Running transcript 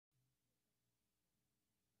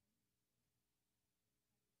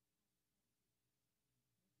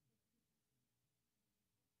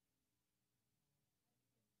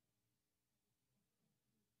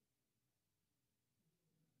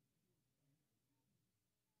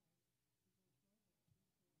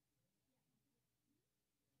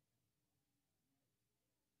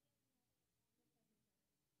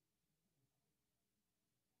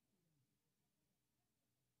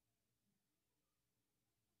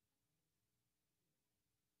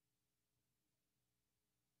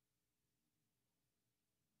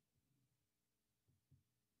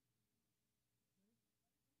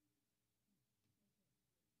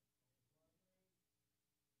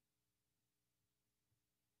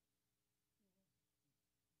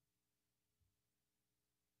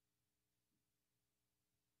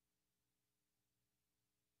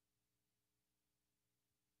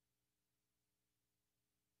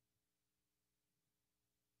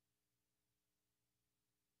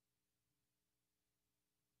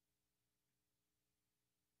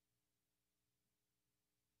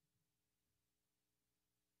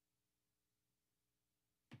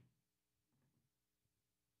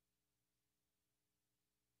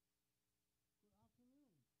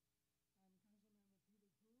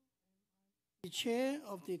Chair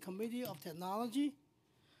of the Committee of Technology.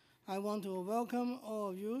 I want to welcome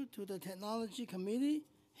all of you to the Technology Committee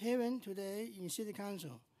hearing today in City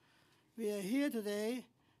Council. We are here today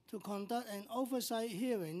to conduct an oversight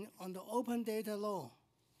hearing on the Open Data Law,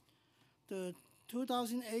 the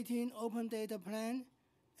 2018 Open Data Plan,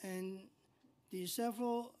 and the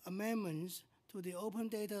several amendments to the Open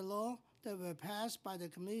Data Law that were passed by the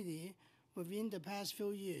committee within the past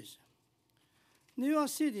few years. New York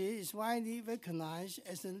City is widely recognized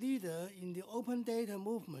as a leader in the open data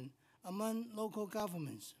movement among local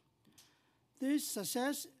governments. This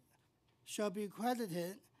success shall be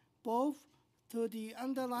credited both to the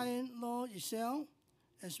underlying law itself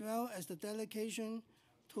as well as the dedication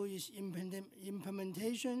to its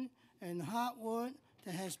implementation and hard work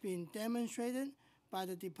that has been demonstrated by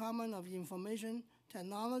the Department of Information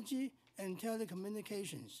Technology and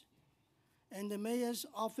Telecommunications and the Mayor's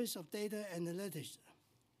Office of Data Analytics.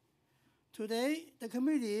 Today, the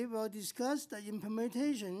committee will discuss the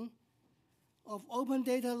implementation of open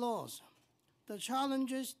data laws, the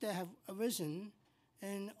challenges that have arisen,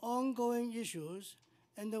 and ongoing issues,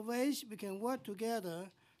 and the ways we can work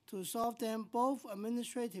together to solve them both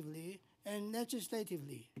administratively and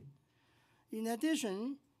legislatively. In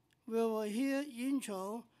addition, we will hear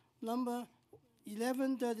intro number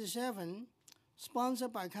 1137,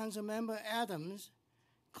 sponsored by Councilmember Adams,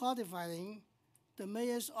 codifying the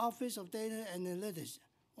Mayor's Office of Data Analytics,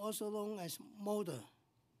 also known as MODA.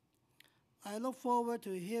 I look forward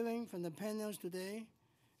to hearing from the panels today,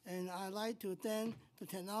 and I'd like to thank the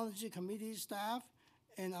Technology Committee staff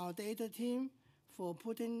and our data team for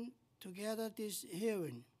putting together this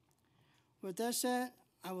hearing. With that said,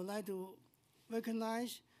 I would like to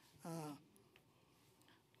recognize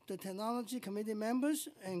the Technology Committee members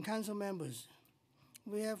and council members.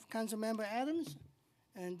 We have Councilmember Adams,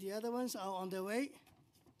 and the other ones are on their way.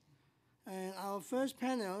 And our first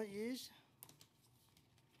panel is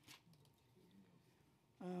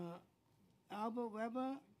Albert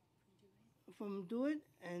Weber from Do It,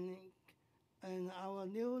 and our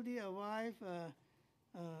newly arrived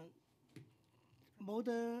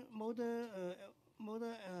Motor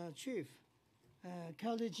Chief,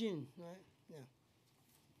 Kelly Jean, right? Yeah.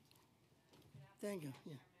 Thank you.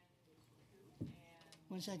 Yeah.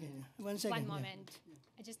 One second. One moment. Yeah.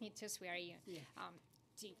 I just need to swear you. Yeah.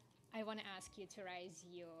 I want to ask you to raise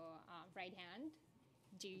your right hand.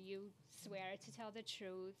 Do you swear to tell the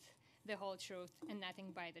truth, the whole truth, and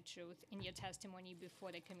nothing but the truth in your testimony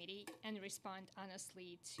before the committee, and respond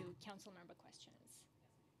honestly to council member questions?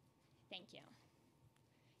 Thank you.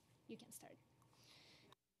 You can start.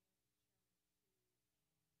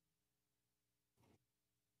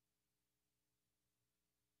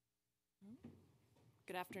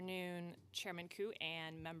 Good afternoon, Chairman Koo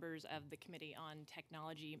and members of the Committee on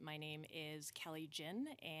Technology. My name is Kelly Jin,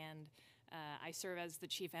 and I serve as the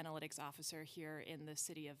Chief Analytics Officer here in the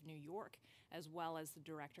City of New York, as well as the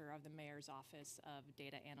Director of the Mayor's Office of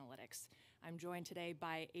Data Analytics. I'm joined today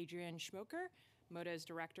by Adrian Schmoker, MODA's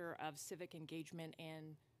Director of Civic Engagement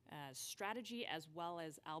and Strategy, as well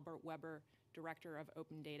as Albert Weber, Director of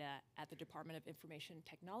Open Data at the Department of Information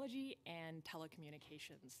Technology and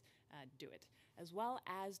Telecommunications, DO-IT, as well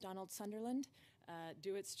as Donald Sunderland,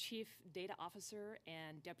 DO-IT's Chief Data Officer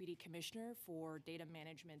and Deputy Commissioner for Data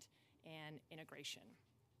Management and Integration.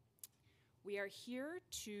 We are here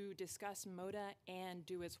to discuss MODA and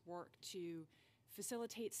DO-IT's work to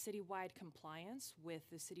facilitate citywide compliance with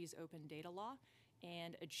the city's open data law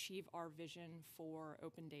and achieve our vision for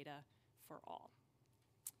open data for all.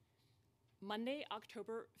 Monday,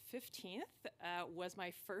 October 15th, was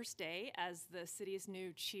my first day as the city's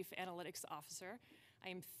new Chief Analytics Officer. I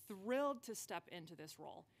am thrilled to step into this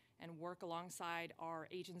role and work alongside our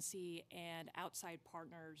agency and outside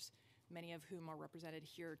partners, many of whom are represented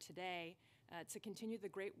here today, to continue the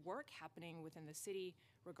great work happening within the city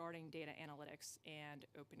regarding data analytics and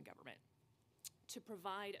open government. To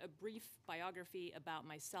provide a brief biography about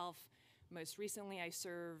myself, most recently, I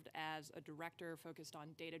served as a director focused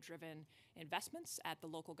on data-driven investments at the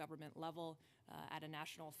local government level at a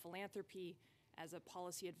national philanthropy, as a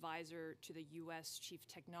policy advisor to the U.S. Chief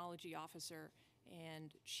Technology Officer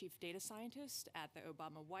and Chief Data Scientist at the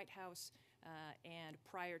Obama White House, and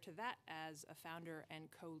prior to that, as a founder and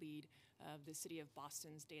co-lead of the City of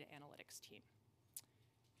Boston's data analytics team.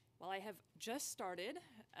 While I have just started,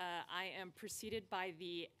 I am preceded by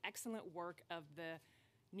the excellent work of the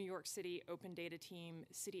New York City Open Data Team,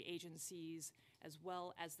 city agencies, as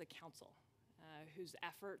well as the council, whose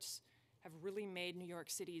efforts have really made New York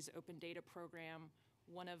City's open data program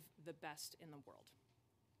one of the best in the world.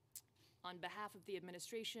 On behalf of the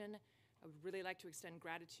administration, I would really like to extend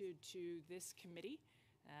gratitude to this committee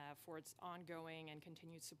for its ongoing and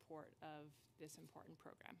continued support of this important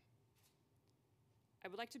program. I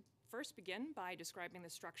would like to first begin by describing the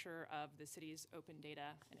structure of the city's Open Data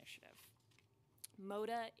Initiative.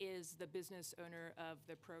 MODA is the business owner of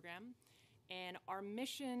the program, and our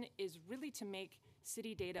mission is really to make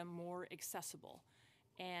city data more accessible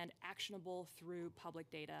and actionable through public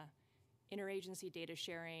data, interagency data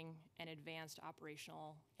sharing, and advanced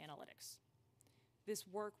operational analytics. This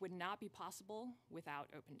work would not be possible without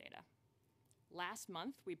open data. Last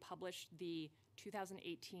month, we published the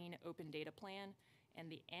 2018 Open Data Plan and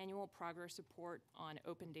the annual progress report on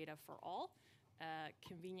open data for all,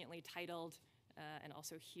 conveniently titled, and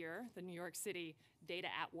also here, the New York City Data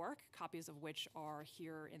at Work, copies of which are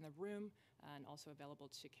here in the room and also available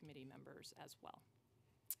to committee members as well.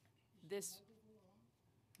 This,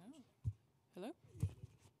 oh, hello?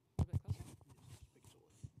 A little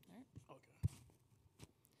bit closer.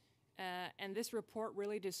 All right. And this report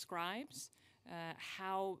really describes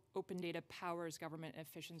how open data powers government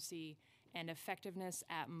efficiency and effectiveness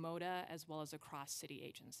at MODA as well as across city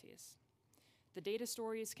agencies. The data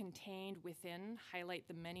stories contained within highlight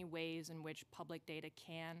the many ways in which public data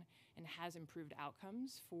can and has improved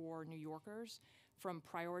outcomes for New Yorkers, from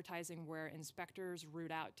prioritizing where inspectors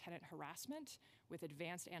root out tenant harassment with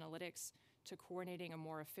advanced analytics to coordinating a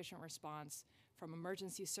more efficient response from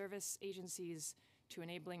emergency service agencies to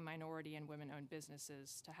enabling minority and women-owned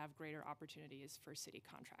businesses to have greater opportunities for city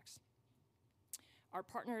contracts. Our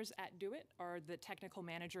partners at Do It are the technical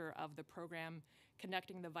manager of the program,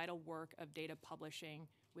 conducting the vital work of data publishing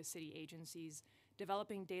with city agencies,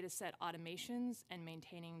 developing data set automations, and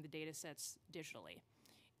maintaining the data sets digitally.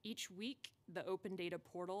 Each week, the Open Data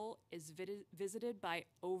Portal is visited by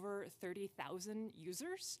over 30,000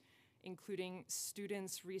 users, including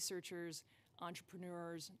students, researchers,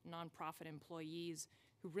 entrepreneurs, nonprofit employees,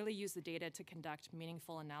 who really use the data to conduct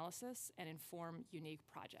meaningful analysis and inform unique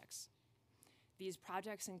projects. These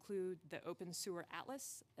projects include the Open Sewer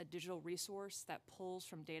Atlas, a digital resource that pulls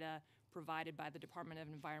from data provided by the Department of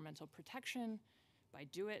Environmental Protection, by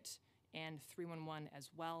Do It, and 311 as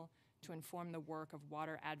well, to inform the work of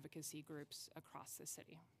water advocacy groups across the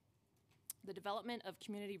city. The development of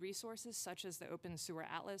community resources such as the Open Sewer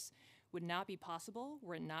Atlas would not be possible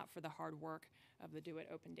were it not for the hard work of the Do It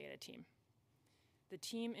Open Data team. The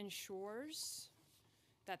team ensures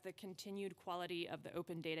that the continued quality of the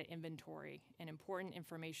open data inventory, an important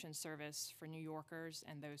information service for New Yorkers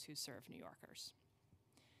and those who serve New Yorkers.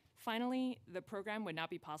 Finally, the program would not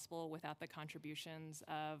be possible without the contributions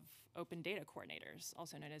of open data coordinators,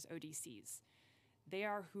 also known as ODCs. They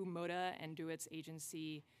are who MODA and Do It's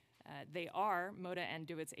agency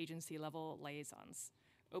level liaisons.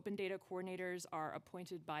 Open data coordinators are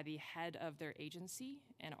appointed by the head of their agency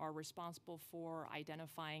and are responsible for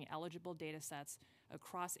identifying eligible data sets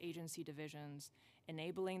across agency divisions,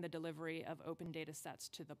 enabling the delivery of open data sets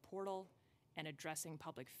to the portal, and addressing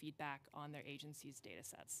public feedback on their agency's data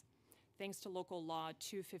sets. Thanks to Local Law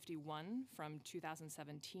 251 from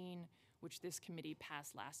 2017, which this committee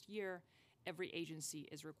passed last year, every agency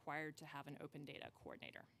is required to have an open data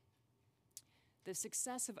coordinator. The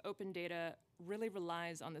success of open data really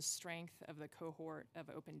relies on the strength of the cohort of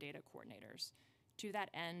open data coordinators. To that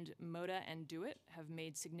end, MODA and Do It have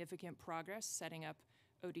made significant progress setting up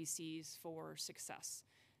ODCs for success.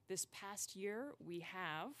 This past year, we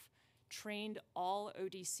have trained all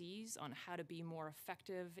ODCs on how to be more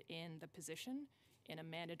effective in the position in a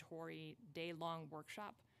mandatory day-long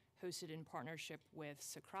workshop hosted in partnership with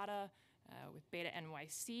Socrata, with Beta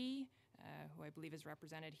NYC, who I believe is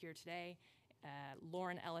represented here today,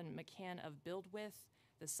 Lauren Ellen McCann of Build With,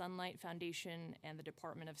 the Sunlight Foundation, and the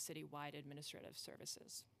Department of Citywide Administrative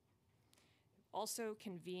Services. Also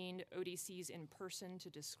convened ODCs in person to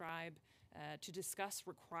discuss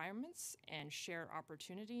requirements and share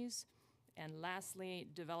opportunities. And lastly,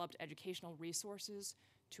 developed educational resources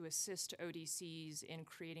to assist ODCs in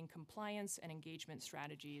creating compliance and engagement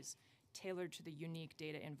strategies tailored to the unique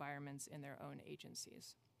data environments in their own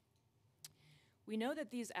agencies. We know that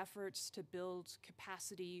these efforts to build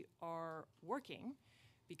capacity are working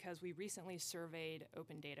because we recently surveyed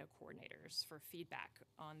open data coordinators for feedback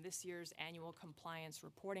on this year's annual compliance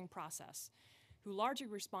reporting process, who largely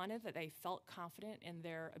responded that they felt confident in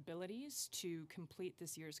their abilities to complete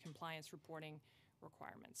this year's compliance reporting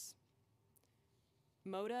requirements.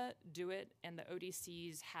 MODA, Do It, and the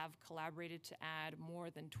ODCs have collaborated to add more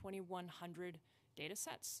than 2,100 data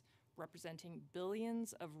sets representing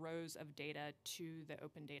billions of rows of data to the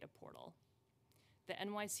Open Data Portal. The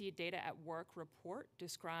NYC Data at Work report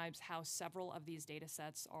describes how several of these data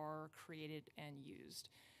sets are created and used.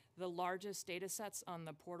 The largest data sets on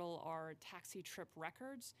the portal are taxi trip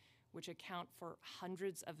records, which account for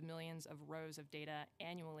hundreds of millions of rows of data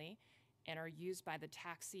annually and are used by the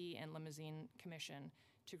Taxi and Limousine Commission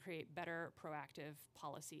to create better proactive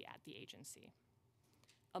policy at the agency.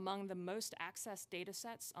 Among the most accessed data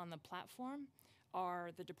sets on the platform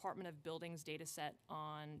are the Department of Buildings data set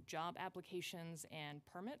on job applications and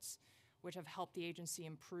permits, which have helped the agency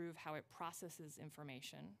improve how it processes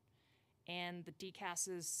information, and the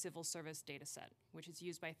DCAS's civil service data set, which is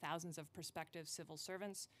used by thousands of prospective civil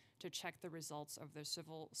servants to check the results of their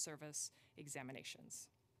civil service examinations.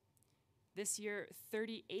 This year,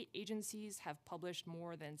 38 agencies have published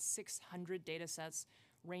more than 600 data sets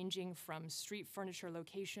ranging from street furniture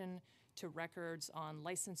location to records on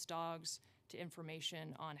licensed dogs to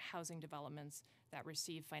information on housing developments that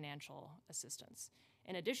receive financial assistance.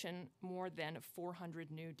 In addition, more than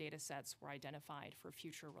 400 new data sets were identified for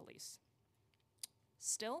future release.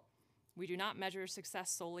 Still, we do not measure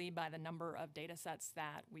success solely by the number of data sets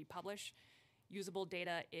that we publish. Usable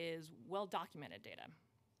data is well-documented data.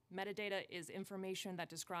 Metadata is information that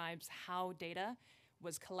describes how data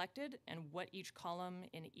was collected and what each column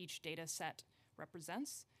in each data set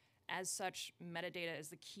represents. As such, metadata is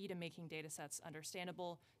the key to making data sets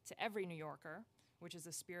understandable to every New Yorker, which is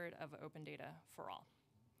the spirit of open data for all.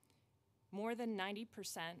 More than 90%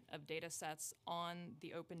 of data sets on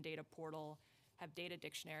the open data portal have data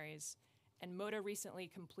dictionaries, and MODA recently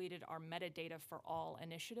completed our Metadata for All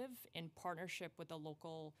initiative in partnership with the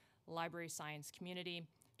local library science community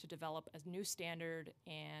to develop a new standard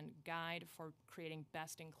and guide for creating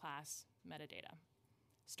best-in-class metadata.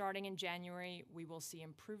 Starting in January, we will see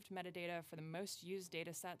improved metadata for the most used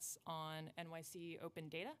data sets on NYC Open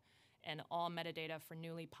Data, and all metadata for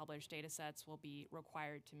newly published data sets will be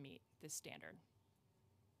required to meet this standard.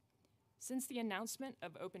 Since the announcement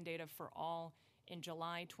of Open Data for All in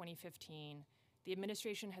July 2015, the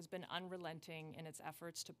administration has been unrelenting in its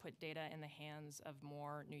efforts to put data in the hands of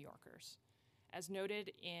more New Yorkers. As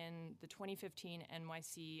noted in the 2015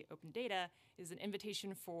 NYC Open Data is an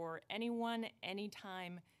invitation for anyone,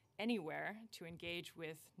 anytime, anywhere to engage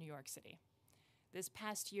with New York City. This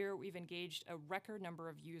past year, we've engaged a record number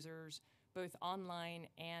of users, both online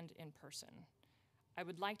and in person. I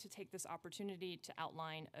would like to take this opportunity to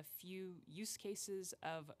outline a few use cases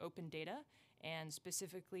of open data and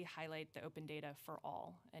specifically highlight the Open Data for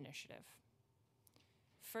All initiative.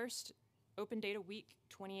 First, Open Data Week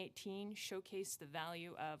 2018 showcased the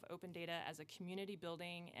value of open data as a community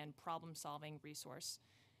building and problem-solving resource.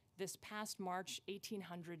 This past March,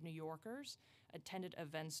 1,800 New Yorkers attended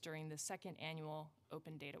events during the second annual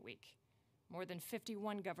Open Data Week. More than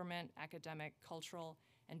 51 government, academic, cultural,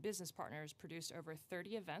 and business partners produced over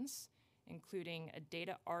 30 events, including a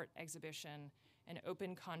data art exhibition, an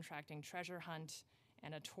open contracting treasure hunt,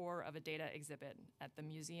 and a tour of a data exhibit at the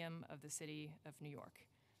Museum of the City of New York.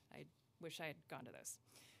 I wish I had gone to this.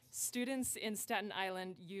 Students in Staten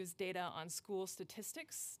Island use data on school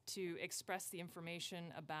statistics to express the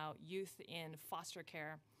information about youth in foster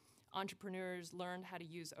care. Entrepreneurs learned how to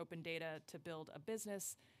use open data to build a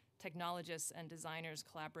business. Technologists and designers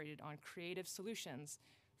collaborated on creative solutions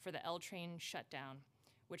for the L-Train shutdown,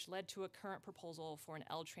 which led to a current proposal for an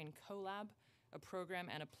L-Train collab, a program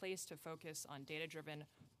and a place to focus on data-driven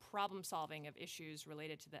problem solving of issues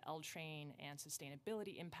related to the L-Train and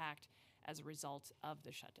sustainability impact as a result of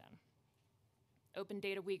the shutdown. Open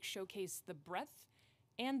Data Week showcased the breadth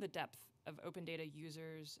and the depth of open data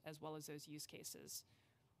users as well as those use cases.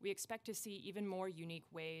 We expect to see even more unique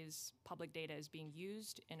ways public data is being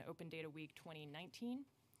used in Open Data Week 2019,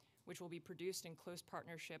 which will be produced in close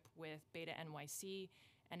partnership with Beta NYC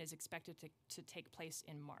and is expected to take place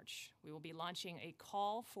in March. We will be launching a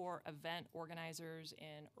call for event organizers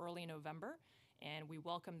in early November, and we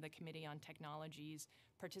welcome the Committee on Technology's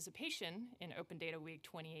participation in Open Data Week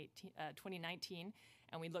 2019,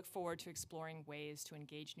 and we look forward to exploring ways to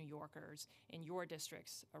engage New Yorkers in your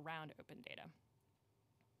districts around open data.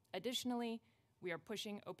 Additionally, we are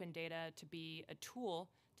pushing open data to be a tool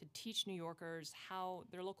to teach New Yorkers how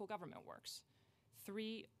their local government works.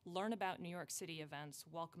 3 Learn About New York City events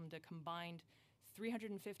welcomed a combined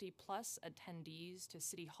 350 plus attendees to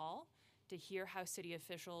City Hall to hear how city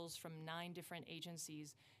officials from 9 different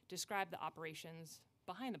agencies describe the operations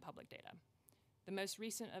behind the public data. The most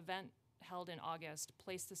recent event, held in August,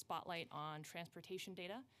 placed the spotlight on transportation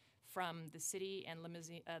data from the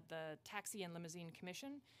the Taxi and Limousine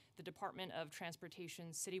Commission, the Department of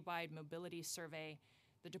Transportation's Citywide Mobility Survey,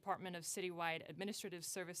 the Department of Citywide Administrative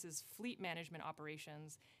Services Fleet Management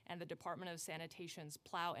Operations, and the Department of Sanitation's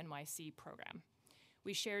Plow NYC program.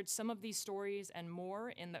 We shared some of these stories and more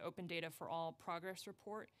in the Open Data for All progress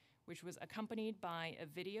report, which was accompanied by a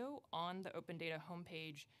video on the Open Data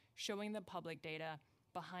homepage showing the public data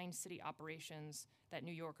behind city operations that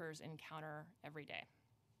New Yorkers encounter every day.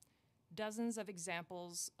 Dozens of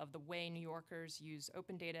examples of the way New Yorkers use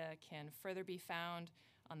open data can further be found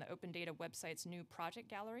on the Open Data website's new project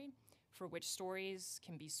gallery, for which stories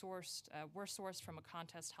can be were sourced from a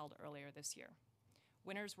contest held earlier this year.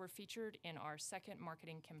 Winners were featured in our second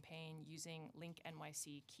marketing campaign using Link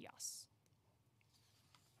NYC kiosks.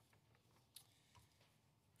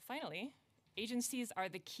 Finally, agencies are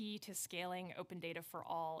the key to scaling Open Data for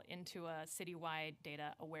All into a citywide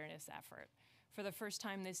data awareness effort. For the first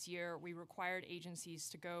time this year, we required agencies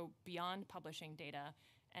to go beyond publishing data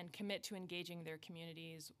and commit to engaging their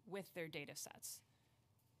communities with their data sets.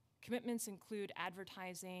 Commitments include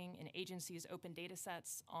advertising an agency's open data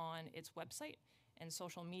sets on its website and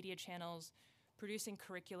social media channels, producing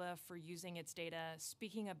curricula for using its data,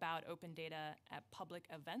 speaking about open data at public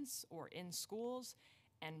events or in schools,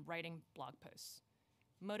 and writing blog posts.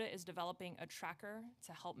 MODA is developing a tracker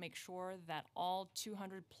to help make sure that all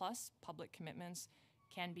 200 plus public commitments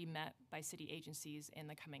can be met by city agencies in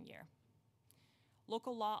the coming year.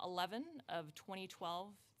 Local Law 11 of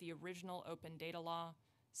 2012, the original open data law,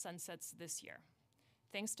 sunsets this year.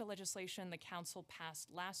 Thanks to legislation the council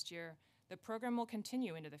passed last year, the program will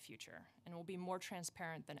continue into the future and will be more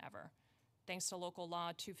transparent than ever. Thanks to Local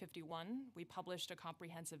Law 251, we published a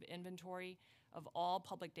comprehensive inventory of all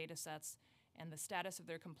public data sets and the status of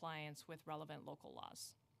their compliance with relevant local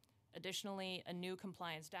laws. Additionally, a new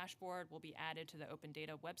compliance dashboard will be added to the Open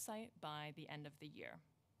Data website by the end of the year.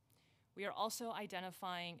 We are also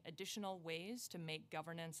identifying additional ways to make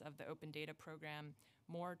governance of the Open Data program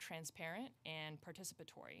more transparent and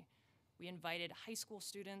participatory. We invited high school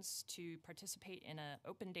students to participate in an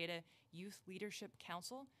Open Data Youth Leadership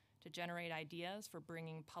Council to generate ideas for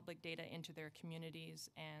bringing public data into their communities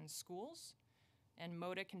and schools. And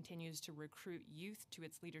MODA continues to recruit youth to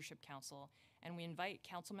its leadership council, and we invite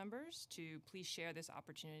council members to please share this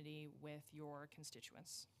opportunity with your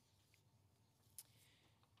constituents.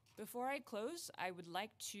 Before I close, I would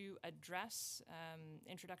like to address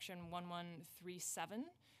Introduction 1137,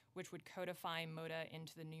 which would codify MODA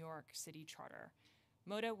into the New York City Charter.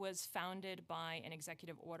 MODA was founded by an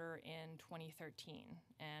executive order in 2013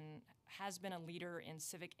 and has been a leader in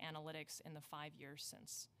civic analytics in the 5 years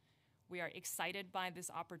since. We are excited by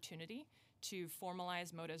this opportunity to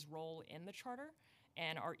formalize MODA's role in the Charter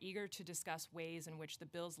and are eager to discuss ways in which the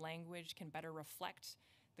bill's language can better reflect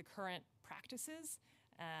the current practices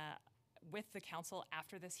with the council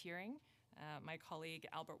after this hearing. My colleague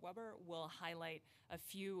Albert Weber will highlight a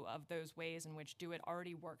few of those ways in which Do It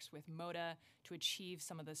already works with MODA to achieve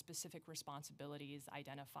some of the specific responsibilities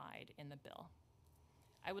identified in the bill.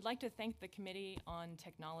 I would like to thank the Committee on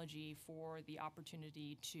Technology for the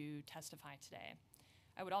opportunity to testify today.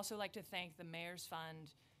 I would also like to thank the Mayor's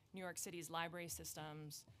Fund, New York City's library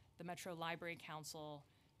systems, the Metro Library Council,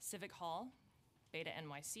 Civic Hall, Beta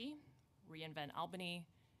NYC, reInvent Albany,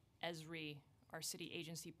 ESRI, our city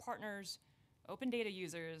agency partners, open data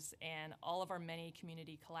users, and all of our many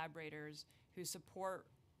community collaborators whose support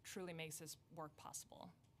truly makes this work possible.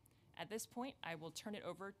 At this point, I will turn it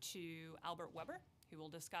over to Albert Weber, who will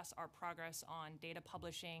discuss our progress on data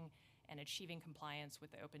publishing and achieving compliance with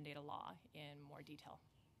the open data law in more detail.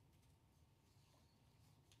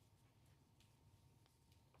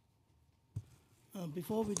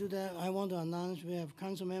 Before we do that, I want to announce we have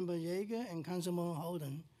Councilmember Yeager and Councilman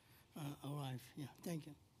Holden arrive. Yeah, thank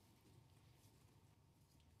you.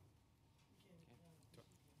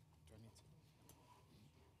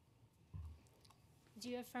 Do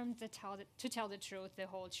you affirm to tell the truth, the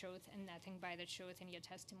whole truth, and nothing but the truth in your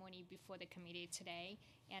testimony before the committee today,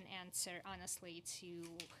 and answer honestly to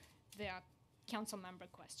the council member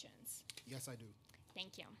questions? Yes, I do.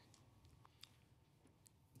 Thank you.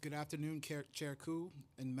 Good afternoon, Chair Koo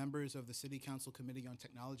and members of the City Council Committee on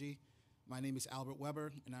Technology. My name is Albert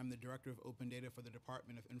Weber, and I'm the Director of Open Data for the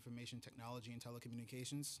Department of Information Technology and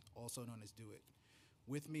Telecommunications, also known as Do It.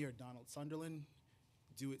 With me are Donald Sunderland,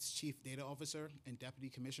 Do It's Chief Data Officer and Deputy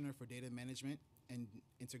Commissioner for Data Management and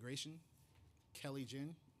Integration, Kelly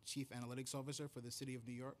Jin, Chief Analytics Officer for the City of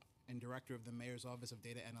New York and Director of the Mayor's Office of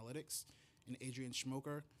Data Analytics, and Adrian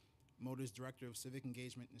Schmoker, MODA's Director of Civic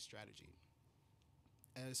Engagement and Strategy.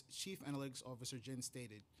 As Chief Analytics Officer Jin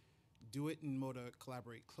stated, Do It and MODA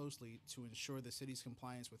collaborate closely to ensure the city's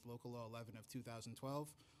compliance with Local Law 11 of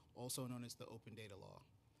 2012, also known as the Open Data Law.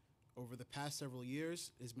 Over the past several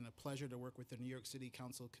years, it has been a pleasure to work with the New York City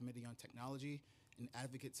Council Committee on Technology and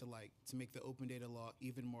advocates alike to make the Open Data Law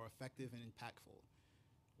even more effective and impactful.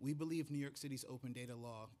 We believe New York City's open data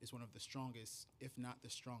law is one of the strongest, if not the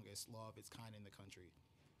strongest, law of its kind in the country.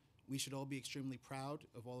 We should all be extremely proud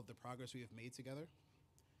of all of the progress we have made together.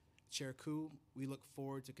 Chair Koo, we look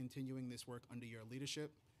forward to continuing this work under your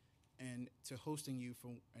leadership and to hosting you for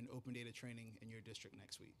an open data training in your district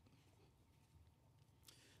next week.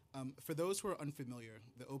 For those who are unfamiliar,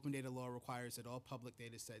 the open data law requires that all public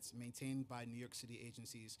data sets maintained by New York City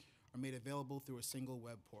agencies are made available through a single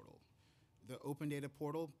web portal. The open data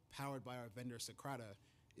portal, powered by our vendor Socrata,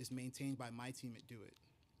 is maintained by my team at DoIT.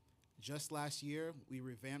 Just last year, we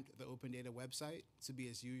revamped the open data website to be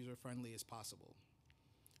as user-friendly as possible.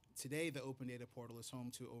 Today, the open data portal is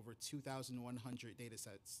home to over 2,100 data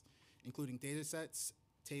sets, including data sets,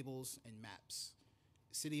 tables, and maps.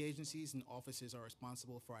 City agencies and offices are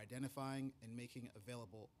responsible for identifying and making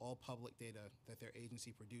available all public data that their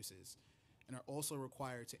agency produces, and are also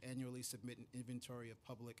required to annually submit an inventory of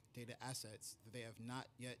public data assets that they have not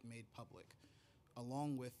yet made public,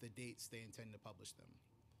 along with the dates they intend to publish them.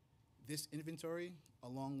 This inventory,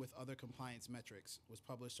 along with other compliance metrics, was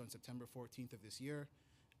published on September 14th of this year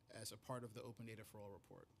as a part of the Open Data for All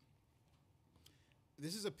report.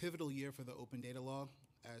 This is a pivotal year for the open data law,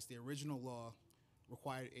 as the original law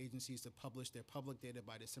required agencies to publish their public data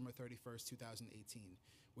by December 31st, 2018,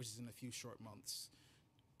 which is in a few short months.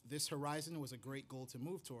 This horizon was a great goal to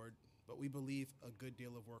move toward, but we believe a good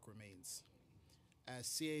deal of work remains. As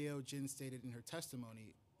CAO Jin stated in her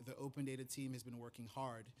testimony, the open data team has been working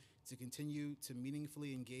hard to continue to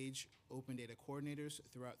meaningfully engage open data coordinators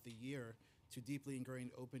throughout the year to deeply ingrain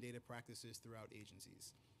open data practices throughout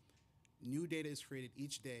agencies. New data is created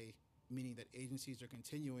each day, meaning that agencies are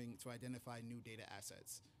continuing to identify new data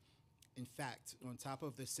assets. In fact, on top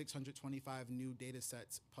of the 625 new data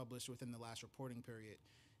sets published within the last reporting period,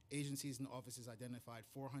 agencies and offices identified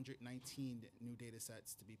 419 new data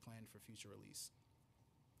sets to be planned for future release.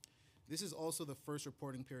 This is also the first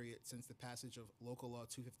reporting period since the passage of Local Law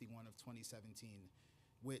 251 of 2017,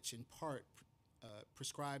 which in part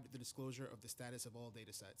prescribed the disclosure of the status of all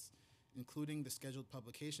data sets, including the scheduled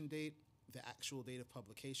publication date, the actual date of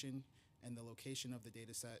publication, and the location of the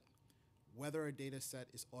data set, whether a data set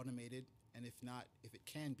is automated, and if not, if it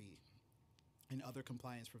can be, and other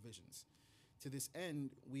compliance provisions. To this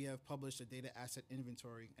end, we have published a data asset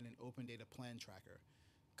inventory and an open data plan tracker.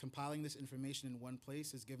 Compiling this information in one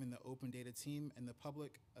place has given the open data team and the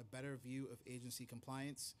public a better view of agency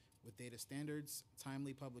compliance with data standards,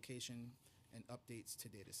 timely publication, and updates to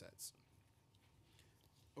data sets.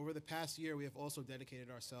 Over the past year, we have also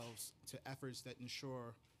dedicated ourselves to efforts that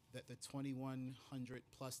ensure that the 2,100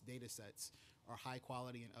 plus data sets are high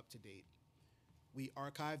quality and up to date. We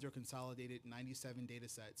archived or consolidated 97 data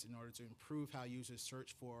sets in order to improve how users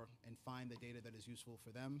search for and find the data that is useful for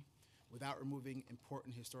them without removing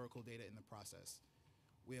important historical data in the process.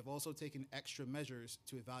 We have also taken extra measures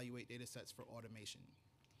to evaluate data sets for automation.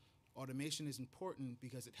 Automation is important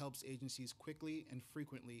because it helps agencies quickly and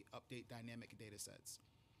frequently update dynamic data sets.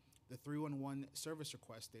 The 311 service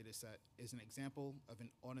request data set is an example of an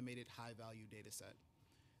automated high-value data set.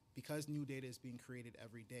 Because new data is being created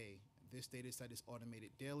every day, this data set is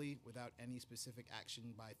automated daily without any specific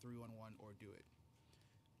action by 311 or DoIT.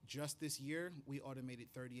 Just this year, we automated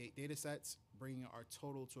 38 data sets, bringing our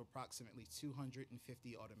total to approximately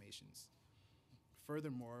 250 automations.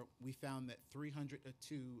 Furthermore, we found that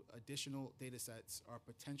 302 additional data sets are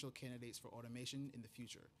potential candidates for automation in the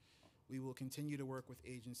future. We will continue to work with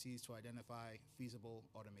agencies to identify feasible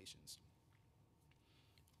automations.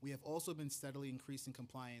 We have also been steadily increasing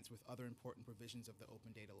compliance with other important provisions of the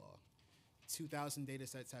open data law. 2,000 data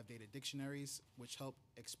sets have data dictionaries, which help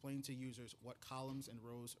explain to users what columns and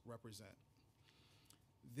rows represent.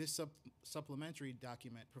 This supplementary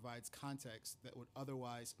document provides context that would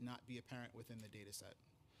otherwise not be apparent within the data set.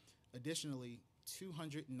 Additionally,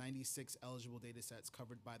 296 eligible data sets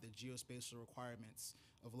covered by the geospatial requirements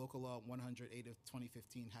of Local Law 108 of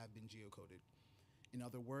 2015 have been geocoded. In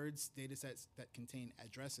other words, data sets that contain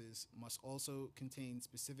addresses must also contain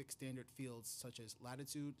specific standard fields such as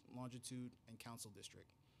latitude, longitude, and council district,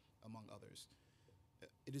 among others.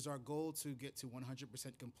 It is our goal to get to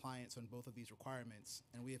 100% compliance on both of these requirements,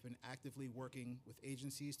 and we have been actively working with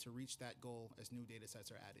agencies to reach that goal as new data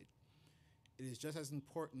sets are added. It is just as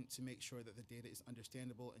important to make sure that the data is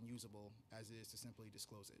understandable and usable as it is to simply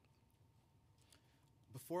disclose it.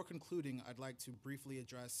 Before concluding, I'd like to briefly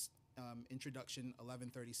address Introduction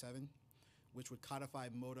 1137, which would codify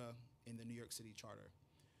MODA in the New York City Charter.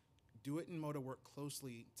 DoIT and MODA work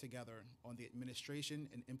closely together on the administration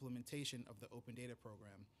and implementation of the Open Data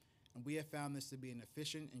Program, and we have found this to be an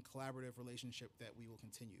efficient and collaborative relationship that we will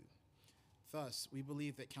continue. Thus, we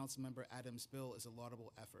believe that Councilmember Adams' bill is a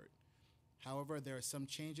laudable effort. However, there are some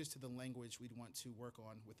changes to the language we'd want to work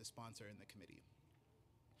on with the sponsor and the committee.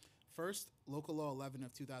 First, Local Law 11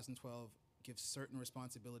 of 2012 gives certain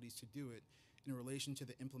responsibilities to do it in relation to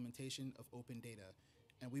the implementation of open data,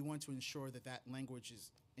 and we want to ensure that that language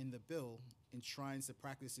is in the bill enshrines the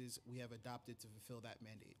practices we have adopted to fulfill that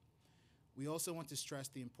mandate. We also want to stress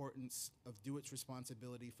the importance of DO-IT's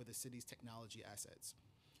responsibility for the city's technology assets.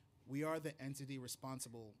 We are the entity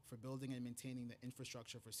responsible for building and maintaining the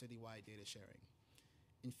infrastructure for citywide data sharing.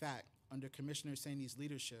 In fact, under Commissioner Saini's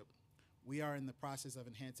leadership, we are in the process of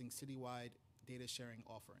enhancing citywide data sharing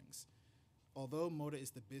offerings. Although MODA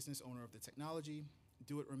is the business owner of the technology,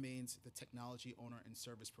 DO-IT remains the technology owner and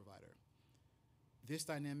service provider. This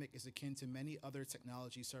dynamic is akin to many other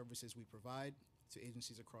technology services we provide to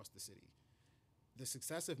agencies across the city. The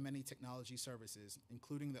success of many technology services,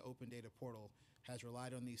 including the Open Data Portal, has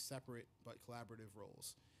relied on these separate but collaborative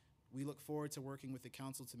roles. We look forward to working with the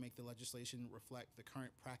council to make the legislation reflect the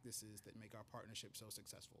current practices that make our partnership so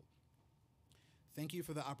successful. Thank you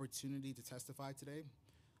for the opportunity to testify today.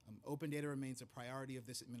 Open data remains a priority of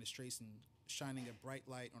this administration, shining a bright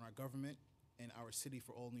light on our government and our city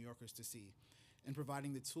for all New Yorkers to see, and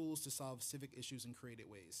providing the tools to solve civic issues in creative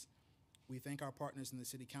ways. We thank our partners in the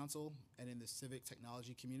City Council and in the civic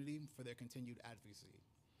technology community for their continued advocacy.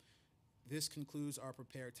 This concludes our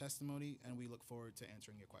prepared testimony, and we look forward to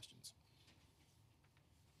answering your questions.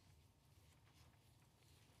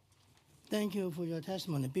 Thank you for your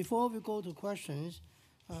testimony. Before we go to questions,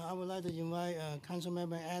 I would like to invite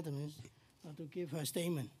Councilmember Adams to give her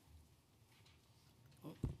statement.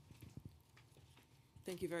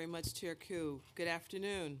 Thank you very much, Chair Koo. Good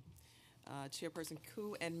afternoon, Chairperson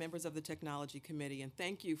Koo and members of the Technology Committee, and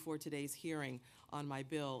thank you for today's hearing on my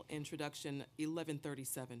bill, Introduction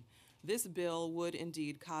 1137. This bill would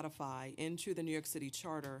indeed codify into the New York City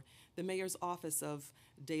Charter the Mayor's Office of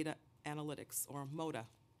Data Analytics, or MODA.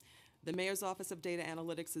 The Mayor's Office of Data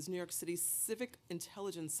Analytics is New York City's civic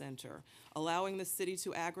intelligence center, allowing the city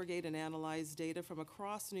to aggregate and analyze data from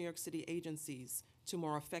across New York City agencies to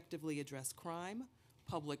more effectively address crime,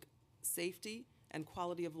 public safety, and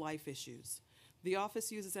quality of life issues. The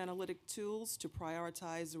office uses analytic tools to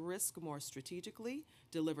prioritize risk more strategically,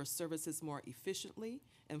 deliver services more efficiently,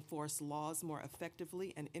 enforce laws more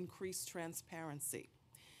effectively, and increase transparency.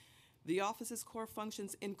 The office's core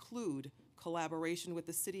functions include collaboration with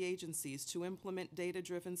the city agencies to implement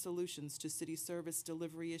data-driven solutions to city service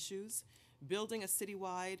delivery issues, building a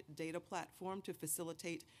citywide data platform to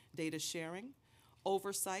facilitate data sharing,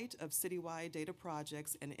 oversight of citywide data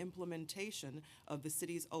projects, and implementation of the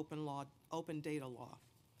city's open data law.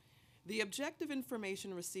 The objective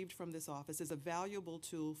information received from this office is a valuable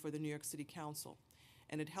tool for the New York City Council,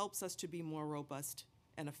 and it helps us to be more robust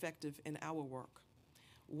and effective in our work.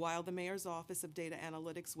 While the Mayor's Office of Data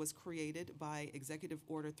Analytics was created by Executive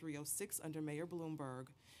Order 306 under Mayor Bloomberg,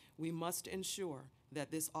 we must ensure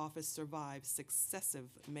that this office survives successive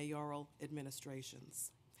mayoral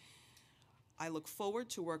administrations. I look forward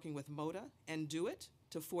to working with MODA and DO-IT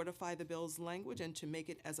to fortify the bill's language and to make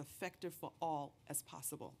it as effective for all as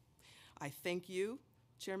possible. I thank you,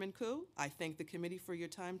 Chairman Koo. I thank the committee for your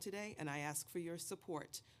time today, and I ask for your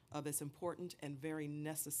support of this important and very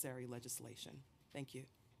necessary legislation. Thank you.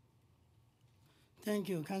 Thank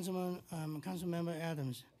you, Councilmember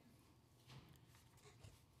Adams.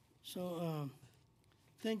 So,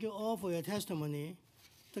 thank you all for your testimony.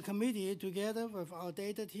 The committee, together with our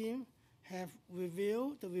data team, have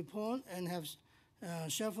reviewed the report and have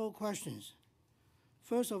several questions.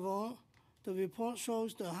 First of all, the report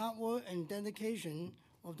shows the hard work and dedication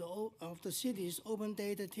of the city's open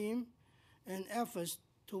data team and efforts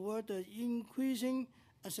toward the increasing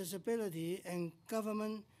accessibility and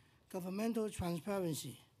governmental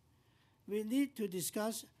transparency. We need to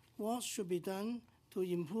discuss what should be done to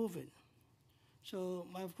improve it. So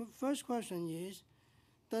my first question is,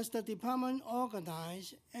 does the department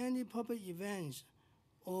organize any public events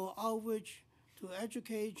or outreach to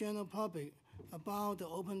educate general public about the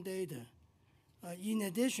open data, in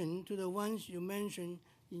addition to the ones you mentioned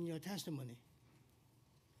in your testimony?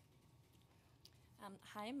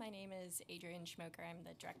 Hi, my name is Adrienne Schmoker. I'm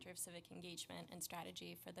the Director of Civic Engagement and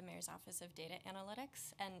Strategy for the Mayor's Office of Data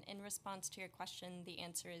Analytics. And in response to your question, the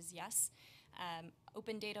answer is yes.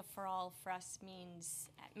 Open data for all for us means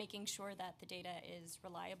making sure that the data is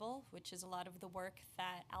reliable, which is a lot of the work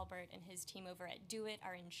that Albert and his team over at DO-IT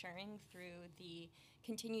are ensuring through the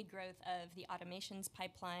continued growth of the automations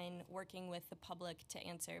pipeline, working with the public to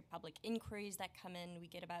answer public inquiries that come in. We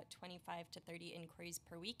get about 25 to 30 inquiries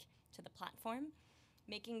per week to the platform.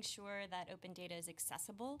 Making sure that open data is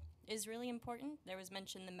accessible is really important. There was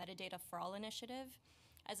mentioned the Metadata for All initiative.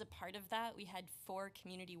 As a part of that, we had 4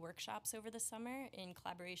 community workshops over the summer in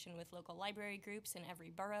collaboration with local library groups in every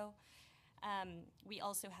borough. We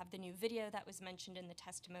also have the new video that was mentioned in the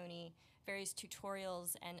testimony. Various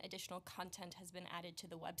tutorials and additional content has been added to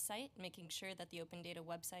the website, making sure that the Open Data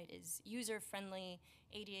website is user-friendly,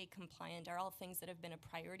 ADA compliant, are all things that have been a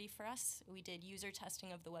priority for us. We did user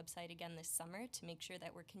testing of the website again this summer to make sure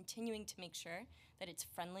that we're continuing to make sure that it's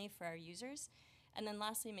friendly for our users. And then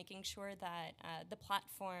lastly, making sure that the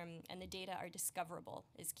platform and the data are discoverable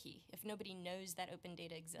is key. If nobody knows that open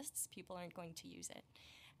data exists, people aren't going to use it.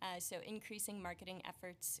 So increasing marketing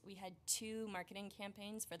efforts. We had 2 marketing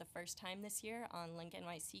campaigns for the first time this year on Link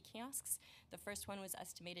NYC kiosks. The first one was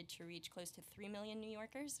estimated to reach close to 3 million New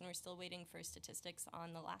Yorkers, and we're still waiting for statistics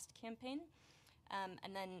on the last campaign.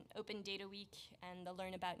 And then Open Data Week and the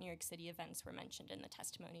Learn About New York City events were mentioned in the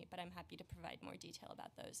testimony, but I'm happy to provide more detail about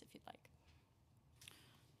those if you'd like.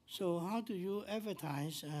 So how do you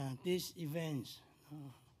advertise these events?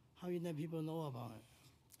 How you let people know about it?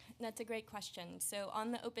 That's a great question. So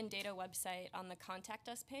on the Open Data website, on the Contact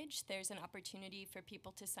Us page, there's an opportunity for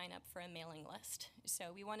people to sign up for a mailing list. So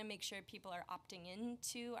we want to make sure people are opting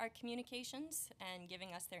into our communications and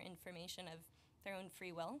giving us their information of their own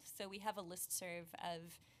free will. So we have a listserv of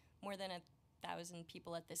more than 1,000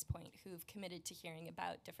 people at this point who've committed to hearing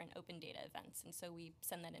about different open data events. And so we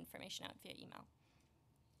send that information out via email.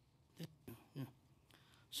 Yeah.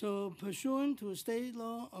 So pursuant to state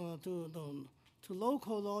law, to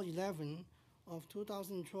local law 11 of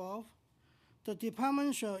 2012, the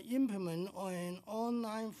department shall implement an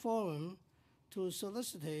online forum to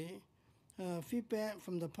solicit feedback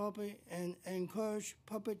from the public and encourage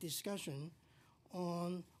public discussion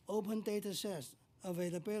on open data sets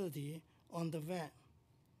availability on the web.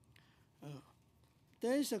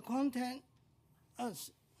 There is a contact us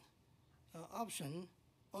option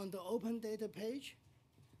on the open data page.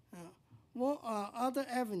 What are other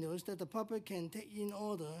avenues that the public can take in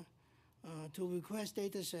order to request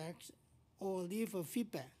data sets or leave a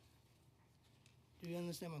feedback? Do you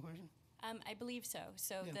understand my question? I believe so.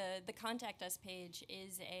 So Yeah. the Contact Us page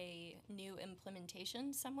is a new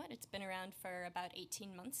implementation somewhat. It's been around for about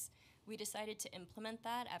 18 months. We decided to implement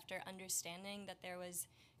that after understanding that there was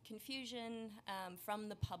confusion from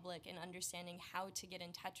the public in understanding how to get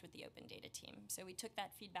in touch with the open data team. So we took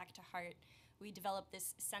that feedback to heart. We developed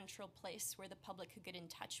this central place where the public could get in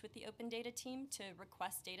touch with the open data team to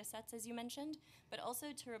request data sets, as you mentioned, but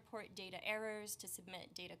also to report data errors, to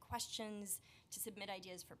submit data questions, to submit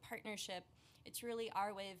ideas for partnership. It's really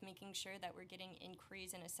our way of making sure that we're getting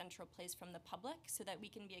inquiries in a central place from the public so that we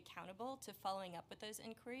can be accountable to following up with those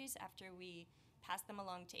inquiries after we pass them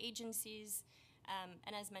along to agencies.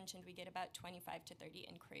 And as mentioned, we get about 25 to 30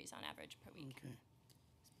 inquiries on average per week. Okay.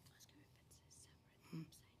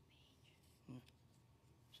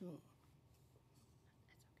 So,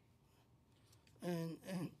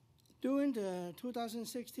 and during the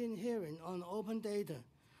 2016 hearing on open data,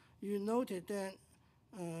 you noted that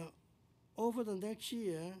over the next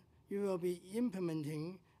year, you will be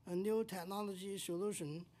implementing a new technology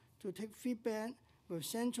solution to take feedback with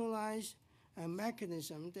centralized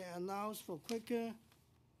mechanism that allows for quicker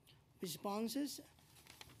responses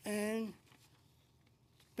and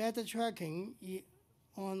better tracking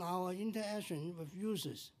on our interaction with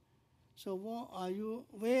users. So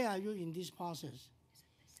where are you in this process?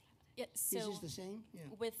 Yeah, so Is this the same? Yeah.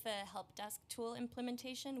 with the help desk tool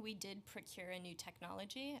implementation, we did procure a new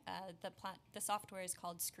technology. The software is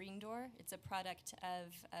called Screen Door. It's a product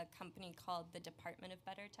of a company called the Department of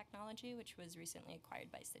Better Technology, which was recently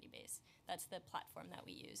acquired by Citybase. That's the platform that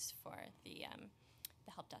we use for the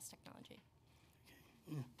help desk technology.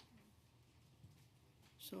 Okay. Yeah.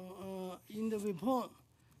 So in the report,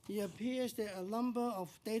 it appears that a number of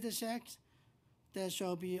data sets that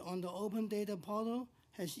shall be on the open data portal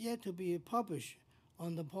has yet to be published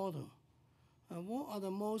on the portal. What are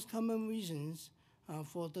the most common reasons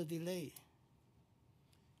for the delay?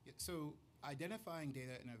 Yeah, so identifying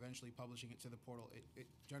data and eventually publishing it to the portal, it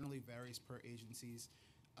generally varies per agencies.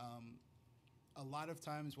 A lot of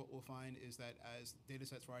times what we'll find is that as data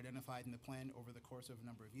sets were identified in the plan over the course of a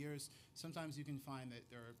number of years, sometimes you can find that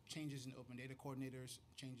there are changes in open data coordinators,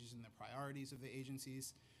 changes in the priorities of the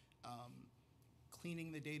agencies,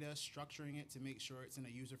 cleaning the data, structuring it to make sure it's in a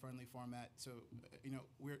user-friendly format. So,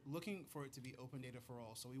 we're looking for it to be open data for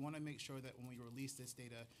all. So we want to make sure that when we release this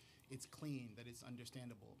data, it's clean, that it's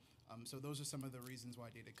understandable. So those are some of the reasons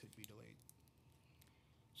why data could be delayed.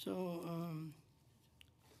 So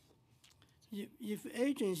if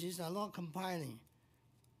agencies are not compiling,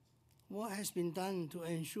 what has been done to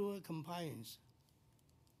ensure compliance?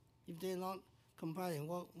 If they're not compliant,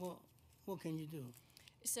 what can you do?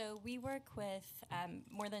 So we work with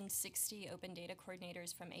more than 60 open data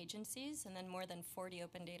coordinators from agencies and then more than 40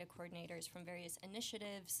 open data coordinators from various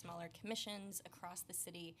initiatives, smaller commissions across the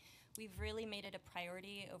city. We've really made it a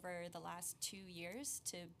priority over the last 2 years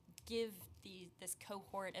to give this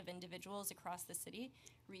cohort of individuals across the city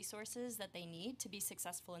resources that they need to be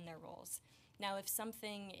successful in their roles. Now, if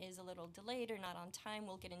something is a little delayed or not on time,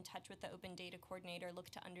 we'll get in touch with the open data coordinator,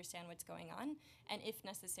 look to understand what's going on, and if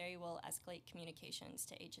necessary, we'll escalate communications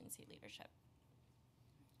to agency leadership.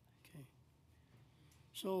 Okay.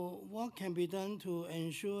 So what can be done to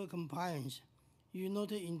ensure compliance? You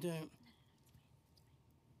noted in the...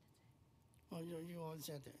 Oh, you already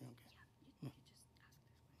said that, okay.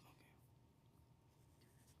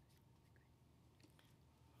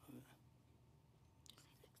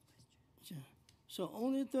 So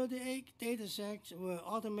only 38 data sets were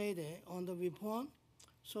automated on the report,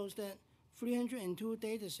 so that 302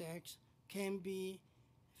 data sets can be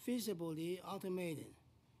feasibly automated.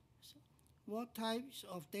 So what types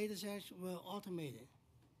of data sets were automated?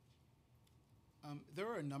 There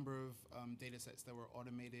are a number of data sets that were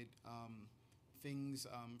automated. Things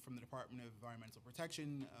from the Department of Environmental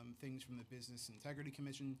Protection, things from the Business Integrity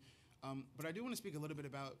Commission. But I do want to speak a little bit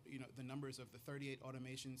about the numbers of the 38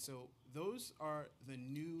 automations. So those are the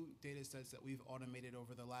new data sets that we've automated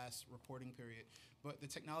over the last reporting period. But the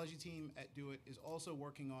technology team at Do It is also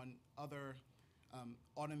working on other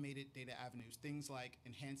automated data avenues, things like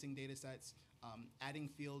enhancing data sets, adding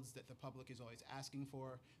fields that the public is always asking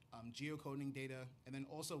for, geocoding data, and then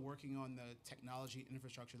also working on the technology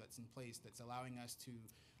infrastructure that's in place that's allowing us to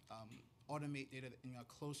automate data in a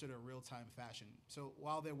closer to real-time fashion. So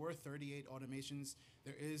while there were 38 automations,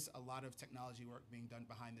 there is a lot of technology work being done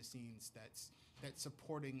behind the scenes that's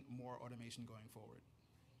supporting more automation going forward.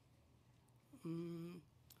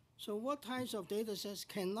 So what types of data sets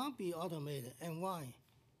cannot be automated and why?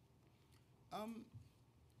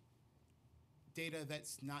 Data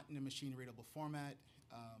that's not in a machine-readable format.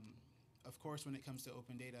 Of course, when it comes to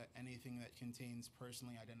open data, anything that contains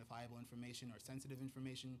personally identifiable information or sensitive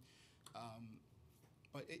information.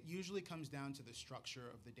 But it usually comes down to the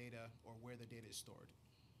structure of the data or where the data is stored.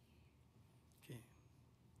 Okay.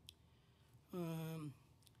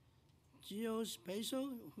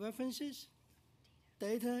 Geospatial references.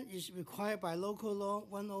 Data is required by Local Law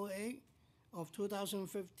 108 of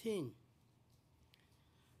 2015.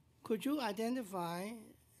 Could you identify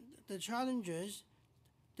the challenges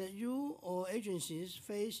that you or agencies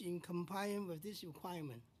face in complying with this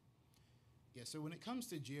requirement? Yeah, so when it comes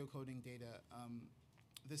to geocoding data,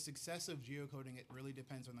 the success of geocoding, it really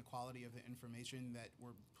depends on the quality of the information that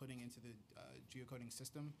we're putting into the geocoding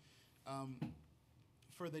system.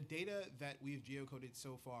 For the data that we've geocoded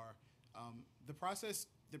so far, the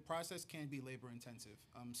process can be labor intensive.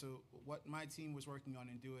 So what my team was working on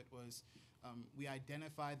in Do It was we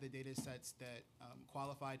identified the data sets that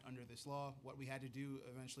qualified under this law. What we had to do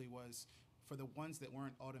eventually was, for the ones that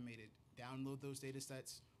weren't automated, download those data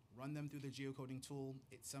sets, run them through the geocoding tool.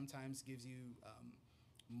 It sometimes gives you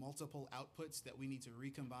multiple outputs that we need to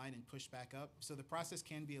recombine and push back up. So the process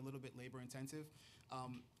can be a little bit labor intensive.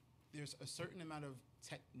 There's a certain amount of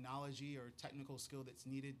technology or technical skill that's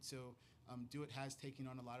needed. So Do It has taken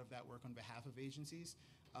on a lot of that work on behalf of agencies.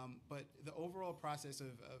 But the overall process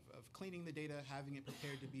of cleaning the data, having it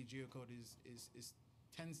prepared to be geocoded is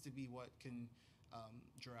tends to be what can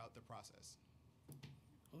draw out the process.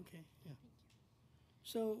 Okay, yeah.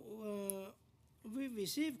 So we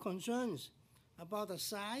receive concerns about the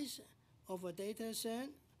size of a data set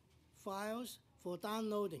files for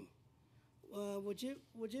downloading. Would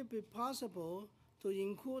it be possible to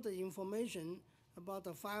include the information about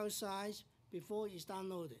the file size before it's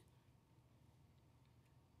downloaded?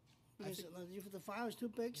 Because if the file is too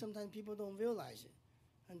big, sometimes people don't realize it.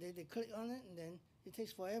 And they click on it, and then it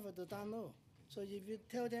takes forever to download. So if you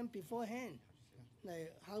tell them beforehand,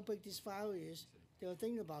 like how big this file is, they'll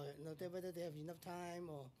think about it, whether they have enough time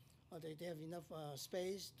or they have enough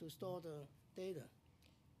space to store the data.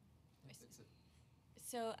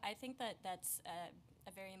 So I think that's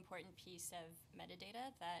a very important piece of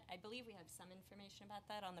metadata that I believe we have some information about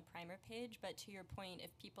that on the primer page, but to your point,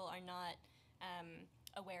 if people are not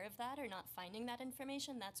aware of that or not finding that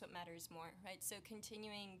information, that's what matters more, right? So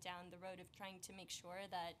continuing down the road of trying to make sure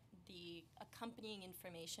that the accompanying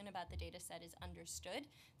information about the data set is understood,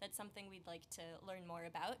 that's something we'd like to learn more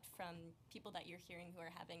about from people that you're hearing who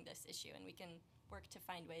are having this issue, and we can work to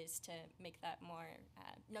find ways to make that more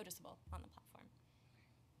noticeable on the platform.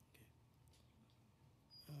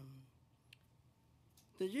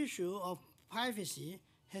 The issue of privacy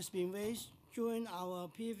has been raised during our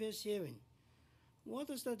previous hearing. What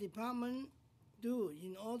does the department do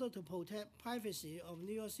in order to protect privacy of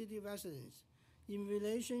New York City residents in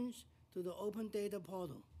relation to the open data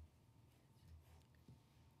portal?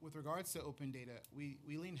 With regards to open data, we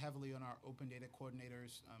lean heavily on our open data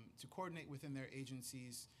coordinators to coordinate within their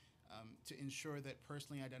agencies to ensure that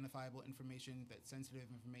personally identifiable information, that sensitive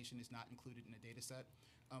information is not included in a data set.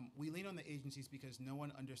 We lean on the agencies because no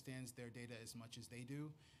one understands their data as much as they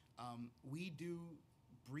do. We do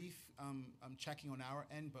brief checking on our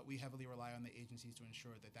end, but we heavily rely on the agencies to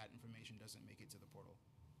ensure that that information doesn't make it to the portal.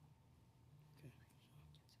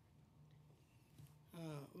 Okay.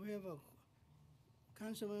 We have a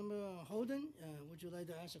Councilmember Holden. Would you like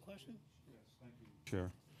to ask a question? Yes, thank you, Chair.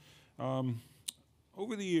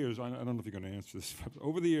 Over the years, I don't know if you're going to answer this.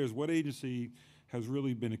 Over the years, what agency has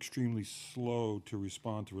really been extremely slow to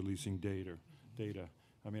respond to releasing data?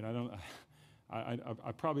 I mean,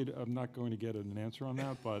 I probably am not going to get an answer on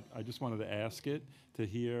that, but I just wanted to ask it to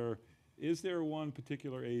hear, is there one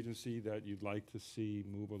particular agency that you'd like to see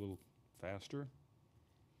move a little faster?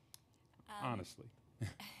 Honestly.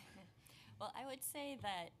 Well, I would say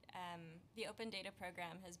that the Open Data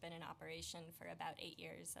Program has been in operation for about 8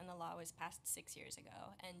 years, and the law was passed 6 years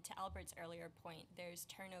ago. And to Albert's earlier point, there's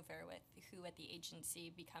turnover with who at the agency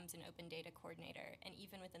becomes an Open Data Coordinator, and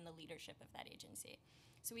even within the leadership of that agency.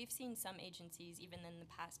 So we've seen some agencies, even in the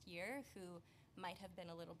past year, who might have been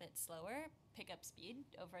a little bit slower, pick up speed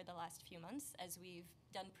over the last few months as we've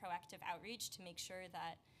done proactive outreach to make sure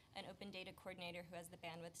that an open data coordinator who has the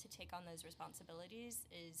bandwidth to take on those responsibilities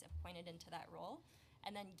is appointed into that role,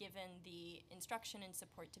 and then given the instruction and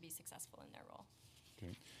support to be successful in their role.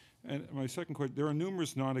 Okay. And my second question, there are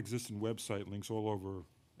numerous non-existent website links all over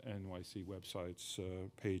NYC websites,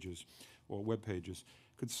 pages, or web pages.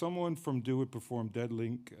 Could someone from Do It perform dead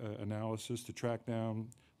link analysis to track down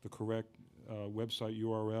the correct website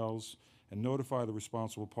URLs and notify the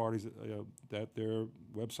responsible parties that their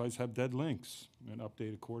websites have dead links and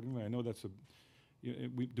update accordingly? I know that's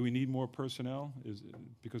do we need more personnel?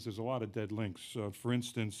 Because there's a lot of dead links. For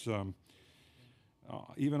instance,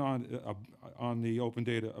 even on the Open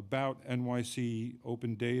Data About NYC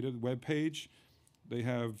Open Data webpage, they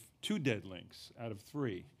have 2 dead links out of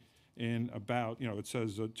 3. In About, it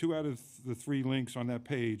says 2 out of the 3 links on that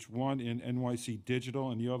page, one in NYC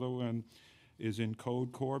Digital and the other one is in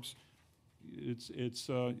Code Corps. This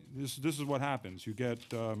is what happens. You get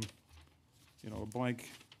a blank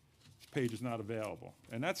page is not available,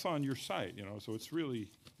 and that's on your site. So it's really,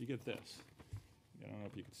 you get this. I don't know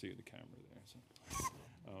if you can see the camera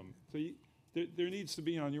there. There needs to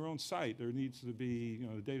be on your own site. There needs to be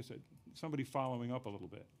the data set, somebody following up a little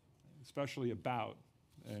bit, especially about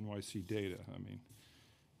NYC data. I mean,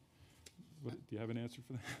 do you have an answer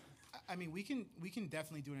for that? I mean, we can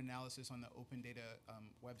definitely do an analysis on the Open Data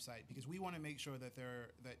website because we want to make sure that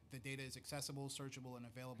the data is accessible, searchable, and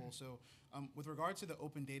available. So, with regard to the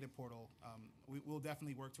Open Data portal, we'll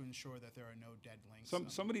definitely work to ensure that there are no dead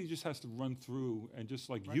links. Somebody just has to run through and just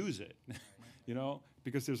use it,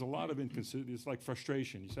 because there's a lot of inconsistency. It's like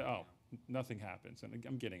frustration. You say, "Oh, nothing happens," and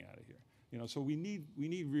I'm getting out of here. So we need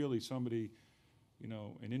really somebody,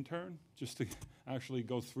 an intern, just to actually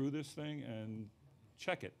go through this thing and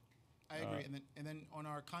check it. I agree, and then on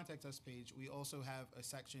our contact us page, we also have a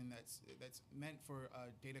section that's meant for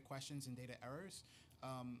data questions and data errors.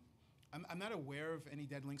 I'm not aware of any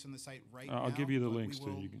dead links on the site right now. I'll give you the links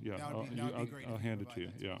too. That would be great. I'll hand it to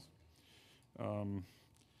you. Yeah.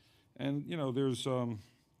 And there's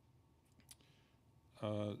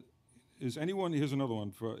is anyone? Here's another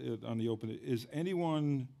one on the open. Is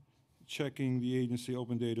anyone checking the agency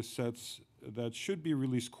open data sets that should be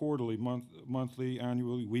released quarterly, monthly,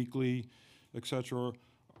 annually, weekly, etc.?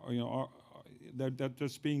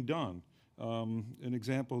 That's being done. An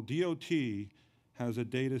example: DOT has a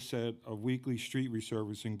data set of weekly street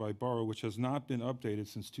resurfacing by borough, which has not been updated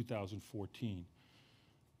since 2014.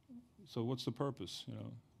 So what's the purpose?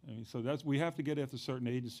 So we have to get after certain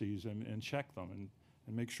agencies and check them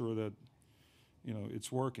and make sure that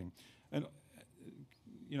it's working. And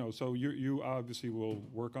so you obviously will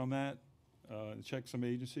work on that. Check some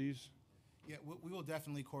agencies? Yeah, we will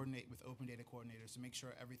definitely coordinate with open data coordinators to make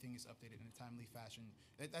sure everything is updated in a timely fashion.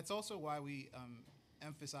 That's also why we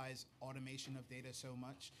emphasize automation of data so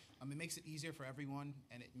much. It makes it easier for everyone,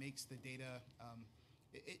 and it makes the data,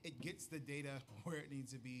 it gets the data where it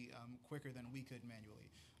needs to be quicker than we could manually.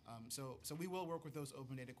 So we will work with those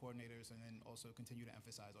open data coordinators and then also continue to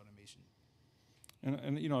emphasize automation.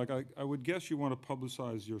 And I would guess you want to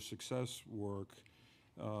publicize your success work.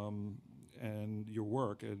 and your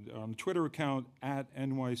work. And on the Twitter account at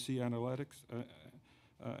NYC Analytics,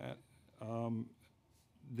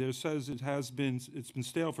 there says it's been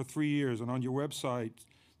stale for 3 years, and on your website,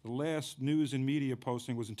 the last news and media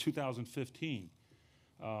posting was in 2015.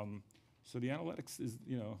 So the analytics is,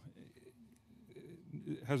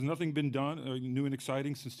 has nothing been done new and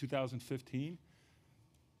exciting since 2015?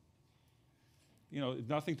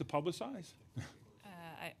 Nothing to publicize?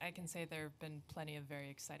 I can say there have been plenty of very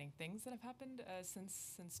exciting things that have happened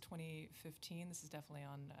since 2015. This is definitely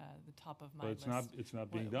on the top of my list. But it's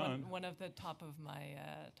not being done. One of the top of my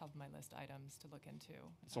list items to look into.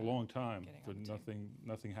 It's a long time for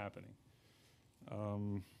nothing happening.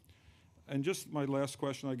 And just my last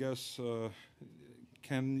question, I guess,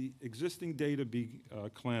 can the existing data be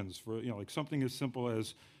cleansed for, like something as simple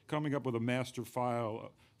as coming up with a master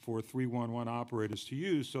file for 311 operators to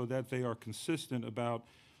use so that they are consistent about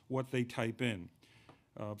what they type in?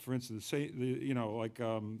 For instance, say,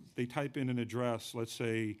 they type in an address, let's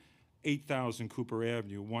say 8,000 Cooper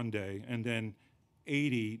Avenue one day, and then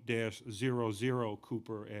 80-00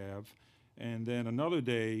 Cooper Ave, and then another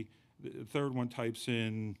day, the third one types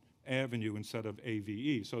in Avenue instead of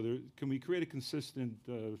AVE. So can we create a consistent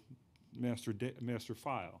master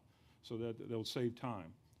file so that they'll save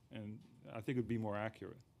time? And I think it would be more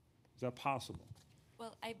accurate. Is that possible?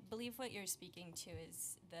 Well, I believe what you're speaking to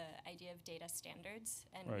is the idea of data standards,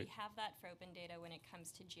 and Right. we have that for open data when it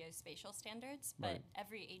comes to geospatial standards, but Right.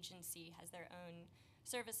 every agency has their own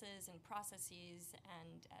services and processes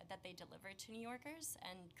and that they deliver to New Yorkers,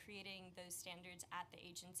 and creating those standards at the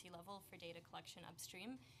agency level for data collection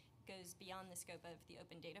upstream goes beyond the scope of the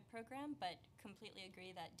open data program, but completely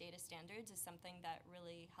agree that data standards is something that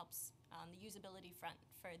really helps on the usability front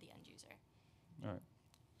for the end user.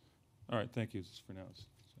 All right, thank you. This is for now.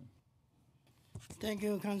 Thank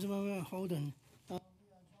you, Councilmember Holden. We are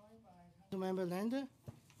joined by Councilmember Lander.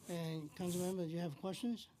 And Councilmember, do you have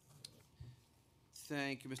questions?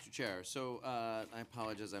 Thank you, Mr. Chair. So I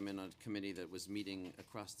apologize, I'm in a committee that was meeting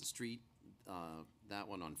across the street, that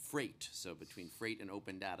one on freight. So between freight and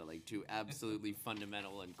open data, like two absolutely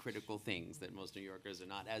fundamental and critical things that most New Yorkers are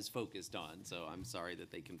not as focused on. So I'm sorry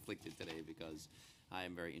that they conflicted today because I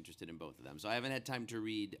am very interested in both of them. So I haven't had time to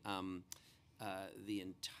read the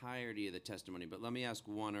entirety of the testimony, but let me ask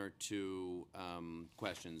one or two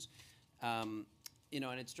questions. And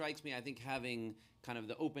it strikes me, I think, having kind of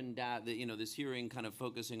the open data, this hearing kind of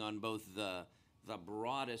focusing on both the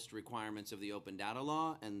broadest requirements of the open data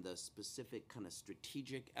law and the specific kind of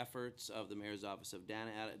strategic efforts of the Mayor's Office of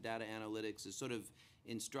Data Analytics is sort of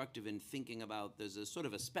instructive in thinking about there's a sort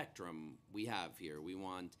of a spectrum we have here. We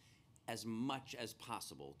want as much as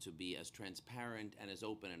possible to be as transparent and as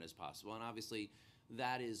open and as possible. And obviously,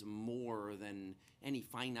 that is more than any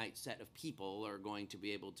finite set of people are going to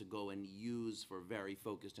be able to go and use for very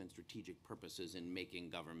focused and strategic purposes in making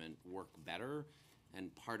government work better.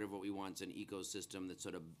 And part of what we want is an ecosystem that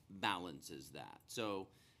sort of balances that. So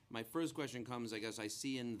my first question comes, I guess I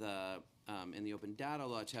see in the open data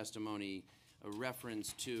law testimony a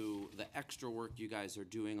reference to the extra work you guys are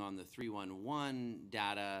doing on the 311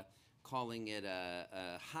 data, calling it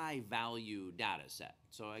a high-value data set.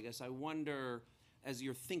 So I guess I wonder, as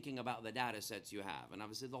you're thinking about the data sets you have, and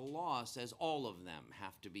obviously the law says all of them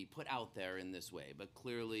have to be put out there in this way, but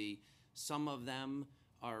clearly some of them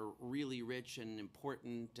are really rich and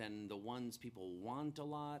important and the ones people want a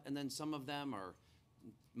lot, and then some of them are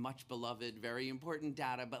much beloved, very important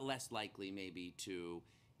data, but less likely maybe to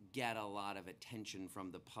get a lot of attention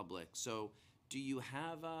from the public. So do you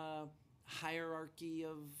have a hierarchy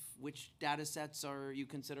of which data sets you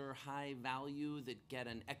consider high value that get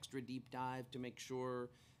an extra deep dive to make sure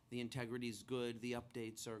the integrity is good, the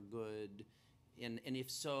updates are good? And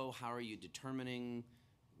if so, how are you determining?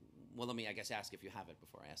 Well, let me, I guess, ask if you have it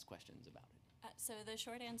before I ask questions about it. So the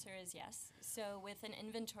short answer is yes. So with an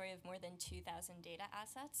inventory of more than 2,000 data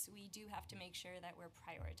assets, we do have to make sure that we're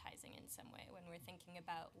prioritizing in some way when we're thinking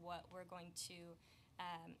about what we're going to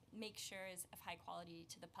make sure is of high quality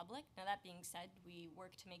to the public. Now, that being said, we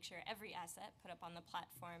work to make sure every asset put up on the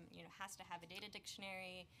platform, has to have a data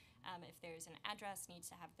dictionary. If there's an address, needs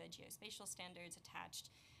to have the geospatial standards attached.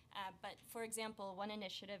 But for example, one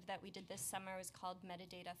initiative that we did this summer was called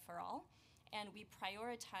Metadata for All, and we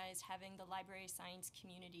prioritized having the library science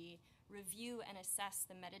community review and assess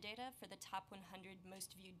the metadata for the top 100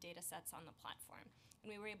 most viewed data sets on the platform.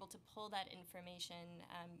 And we were able to pull that information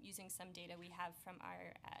using some data we have from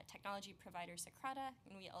our technology provider, Socrata,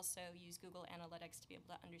 and we also use Google Analytics to be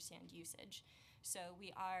able to understand usage. So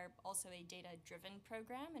we are also a data-driven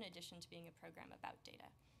program in addition to being a program about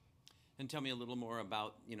data. And tell me a little more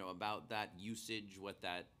about, about that usage, what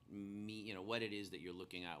that what it is that you're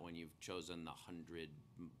looking at when you've chosen the 100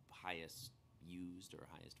 highest used or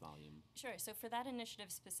highest volume. Sure. So for that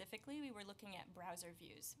initiative specifically, we were looking at browser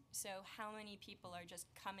views. So how many people are just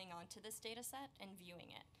coming onto this data set and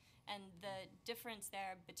viewing it? And the difference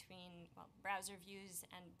there between browser views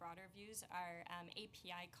and broader views are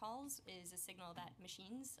API calls is a signal that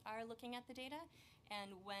machines are looking at the data.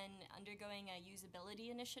 And when undergoing a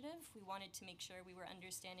usability initiative, we wanted to make sure we were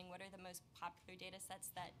understanding what are the most popular data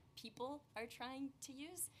sets that people are trying to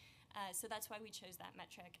use. So that's why we chose that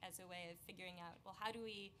metric as a way of figuring out, well, how do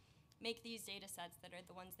we make these data sets that are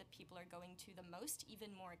the ones that people are going to the most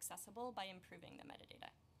even more accessible by improving the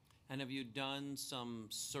metadata? And have you done some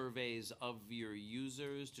surveys of your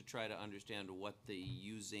users to try to understand what the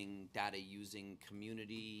data using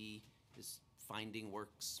community is finding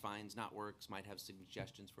works, finds not works, might have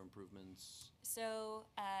suggestions for improvements? So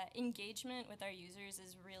engagement with our users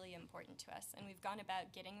is really important to us, and we've gone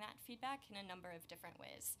about getting that feedback in a number of different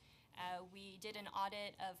ways. We did an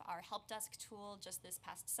audit of our help desk tool just this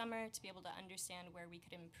past summer to be able to understand where we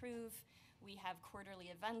could improve. We have quarterly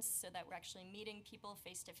events so that we're actually meeting people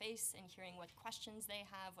face to face and hearing what questions they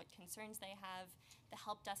have, what concerns they have. The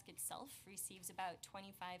help desk itself receives about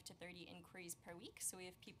 25 to 30 inquiries per week. So we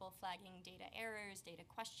have people flagging data errors, data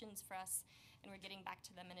questions for us, and we're getting back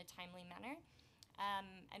to them in a timely manner.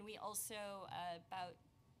 And we also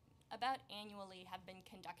about annually have been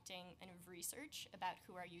conducting research about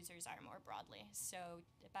who our users are more broadly. So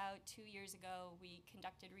about 2 years ago, we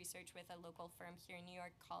conducted research with a local firm here in New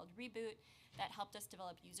York called Reboot that helped us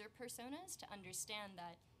develop user personas to understand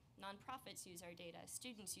that nonprofits use our data,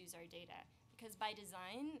 students use our data, because by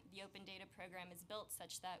design, the Open Data program is built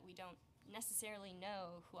such that we don't necessarily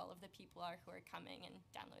know who all of the people are who are coming and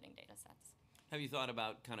downloading data sets. Have you thought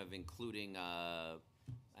about kind of including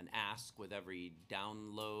an ask with every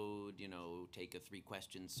download, take a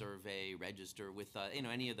 3-question survey, register with,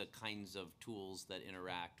 any of the kinds of tools that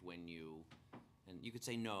interact when and you could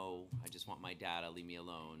say, no, I just want my data, leave me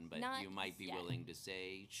alone, but Not you might be yet. willing to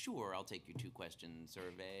say, sure, I'll take your 2-question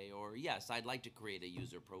survey, or yes, I'd like to create a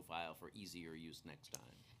user profile for easier use next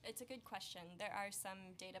time. It's a good question. There are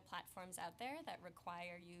some data platforms out there that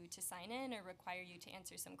require you to sign in or require you to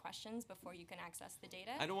answer some questions before you can access the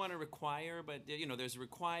data. I don't want to require, but there's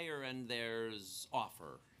require and there's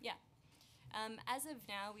offer. Yeah. As of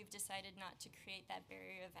now, we've decided not to create that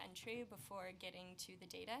barrier of entry before getting to the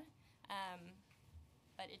data.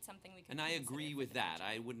 But it's something we can. And I consider agree for with the that.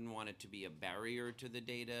 future. I wouldn't want it to be a barrier to the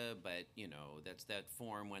data, but that's that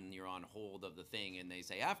form when you're on hold of the thing and they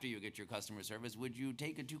say, after you get your customer service, would you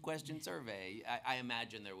take a 2-question survey? I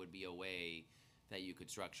imagine there would be a way that you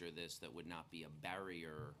could structure this that would not be a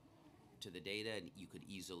barrier to the data, and you could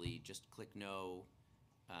easily just click no,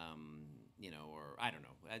 or I don't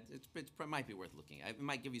know. It might be worth looking at. It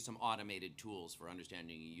might give you some automated tools for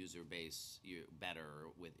understanding your user base better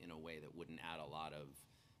in a way that wouldn't add a lot of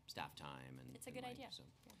staff time. It's a good idea. So.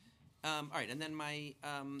 Yeah. All right, and then my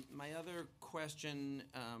other question,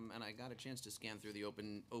 and I got a chance to scan through the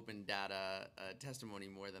open data testimony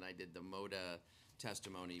more than I did the MODA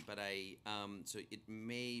testimony, but so it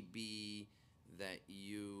may be that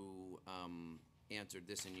you answered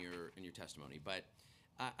this in your testimony, but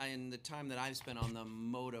in the time that I've spent on the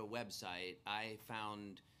MODA website, I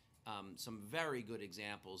found some very good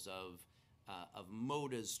examples of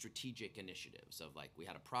MODA's strategic initiatives of, like, we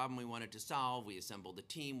had a problem we wanted to solve, we assembled a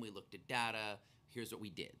team, we looked at data, here's what we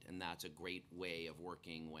did. And that's a great way of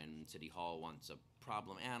working when City Hall wants a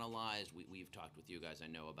problem analyzed. We've talked with you guys, I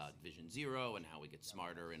know, about Vision Zero and how we get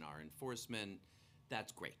smarter in our enforcement.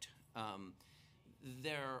 That's great.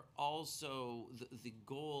 There also, the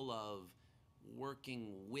goal of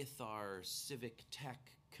working with our civic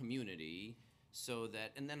tech community so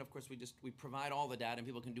that, and then of course we provide all the data and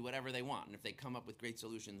people can do whatever they want, and if they come up with great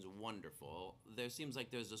solutions, wonderful. There seems like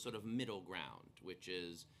there's a sort of middle ground, which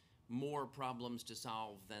is more problems to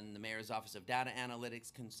solve than the Mayor's Office of Data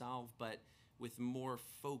Analytics can solve, but with more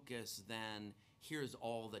focus than here's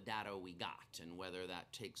all the data we got, and whether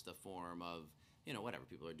that takes the form of, whatever,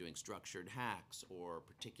 people are doing structured hacks or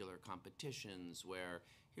particular competitions where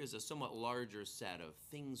here's a somewhat larger set of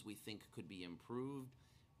things we think could be improved.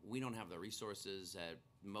 We don't have the resources at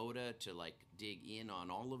MODA to dig in on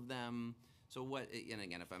all of them. So what, and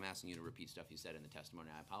again, if I'm asking you to repeat stuff you said in the testimony,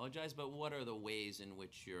 I apologize, but what are the ways in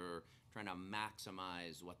which you're trying to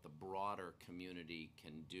maximize what the broader community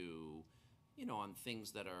can do, on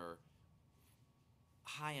things that are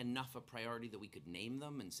high enough a priority that we could name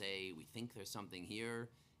them and say, we think there's something here,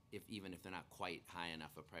 even if they're not quite high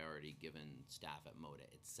enough a priority given staff at MODA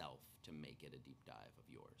itself to make it a deep dive of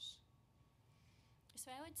yours? So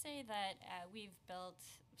I would say that we've built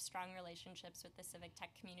strong relationships with the civic tech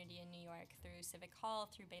community in New York through Civic Hall,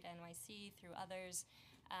 through Beta NYC, through others,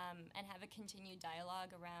 and have a continued dialogue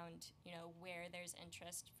around, where there's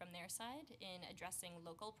interest from their side in addressing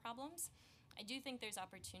local problems. I do think there's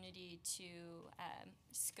opportunity to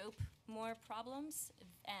scope more problems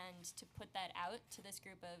and to put that out to this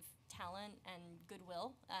group of talent and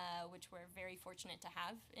goodwill, which we're very fortunate to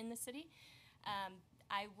have in the city.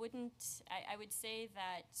 I would say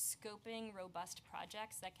that scoping robust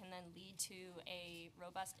projects that can then lead to a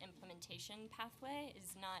robust implementation pathway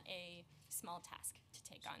is not a small task to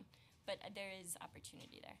take on, but there is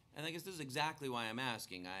opportunity there. And I guess this is exactly why I'm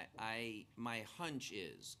asking. My hunch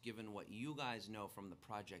is, given what you guys know from the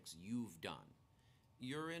projects you've done,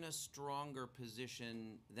 you're in a stronger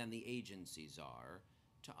position than the agencies are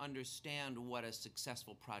to understand what a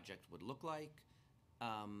successful project would look like.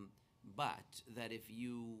 But that if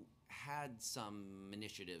you had some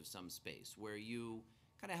initiative, some space where you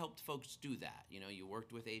kind of helped folks do that, you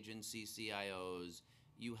worked with agency CIOs,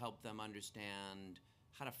 you helped them understand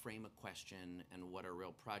how to frame a question and what a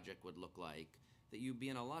real project would look like, that you'd be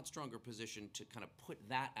in a lot stronger position to kind of put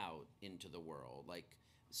that out into the world. Like,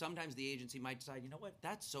 sometimes the agency might decide,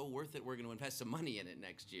 that's so worth it, we're going to invest some money in it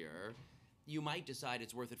next year. You might decide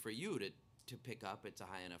it's worth it for you to pick up, it's a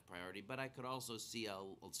high enough priority, but I could also see a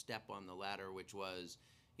step on the ladder, which was,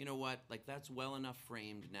 that's well enough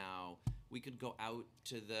framed now. We could go out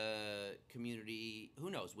to the community, who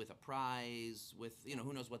knows, with a prize, with,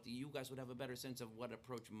 who knows what you guys would have a better sense of what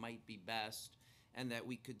approach might be best, and that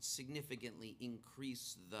we could significantly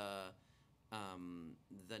increase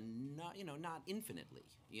not infinitely,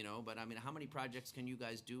 but I mean, how many projects can you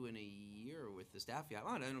guys do in a year with the staff you have?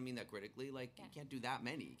 I don't mean that critically, you can't do that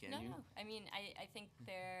many, can you? No. I mean, I think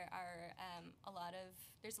there are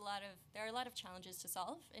there are a lot of challenges to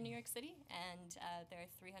solve in New York City, and there are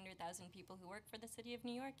 300,000 people who work for the city of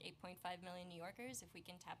New York, 8.5 million New Yorkers. If we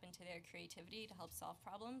can tap into their creativity to help solve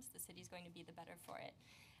problems, the city's going to be the better for it.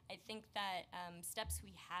 I think that steps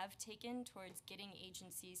we have taken towards getting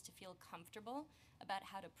agencies to feel comfortable about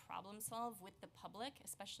how to problem solve with the public,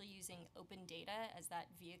 especially using open data as that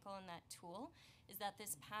vehicle and that tool, is that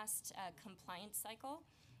this past compliance cycle,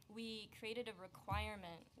 we created a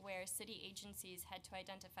requirement where city agencies had to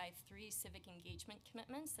identify 3 civic engagement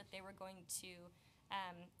commitments that they were going to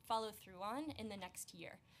follow through on in the next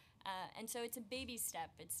year. And so it's a baby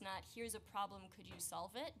step. It's not, here's a problem, could you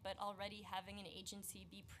solve it? But already having an agency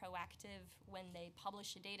be proactive when they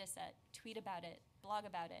publish a data set, tweet about it, blog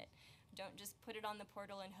about it. Don't just put it on the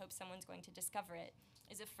portal and hope someone's going to discover it,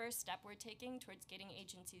 is a first step we're taking towards getting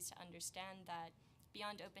agencies to understand that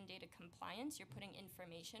beyond open data compliance, you're putting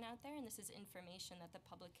information out there, and this is information that the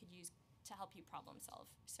public could use to help you problem solve.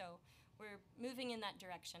 So we're moving in that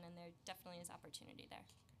direction, and there definitely is opportunity there.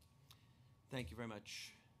 Thank you very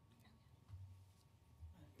much.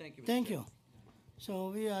 Thank you, Mr. Thank Chair. you.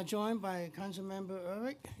 So we are joined by Councilmember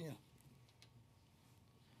Eric. Yeah.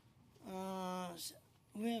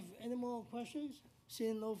 We have any more questions?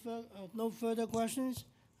 Seeing no further questions,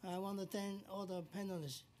 I want to thank all the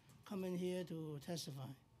panelists coming here to testify.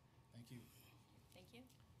 Thank you. Thank you.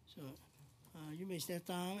 So you may step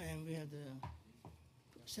down, and we have the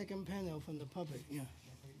second panel from the public. Yeah.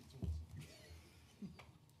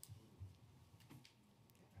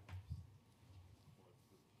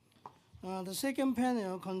 The second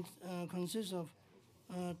panel consists of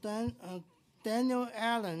Daniel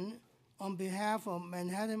Allen on behalf of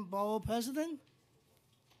Manhattan Borough President,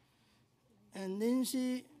 and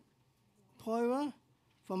Lindsay Poira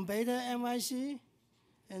from Beta NYC,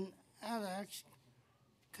 and Alex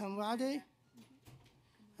Kamwade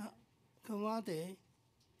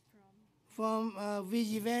from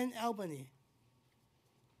Event Albany.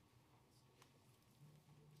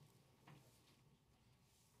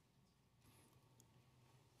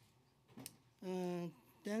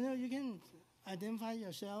 Daniel, you can identify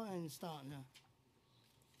yourself and start now.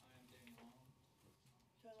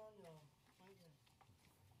 Turn on your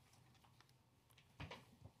mic.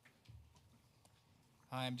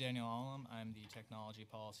 Hi, I'm Daniel Allam. I'm the Technology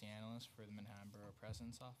Policy Analyst for the Manhattan Borough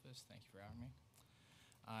President's Office. Thank you for having me.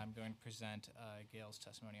 I'm going to present Gail's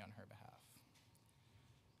testimony on her behalf.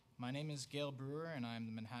 My name is Gail Brewer, and I'm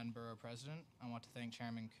the Manhattan Borough President. I want to thank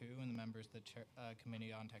Chairman Koo and the members of the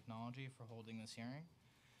Committee on Technology for holding this hearing.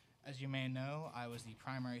 As you may know, I was the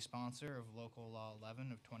primary sponsor of Local Law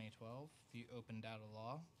 11 of 2012, the Open Data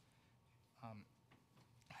Law,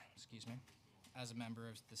 as a member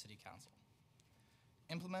of the City Council.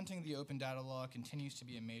 Implementing the Open Data Law continues to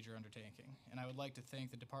be a major undertaking, and I would like to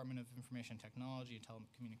thank the Department of Information Technology and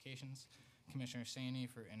Telecommunications, Commissioner Saini,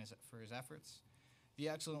 for his efforts. The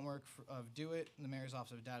excellent work of DoIT, the Mayor's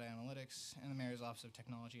Office of Data Analytics, and the Mayor's Office of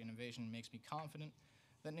Technology Innovation makes me confident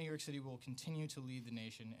that New York City will continue to lead the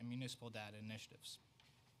nation in municipal data initiatives.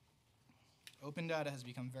 Open data has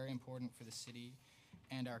become very important for the city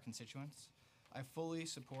and our constituents. I fully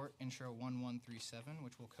support Intro 1137,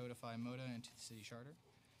 which will codify MODA into the city charter.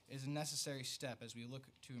 It is a necessary step as we look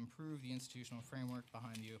to improve the institutional framework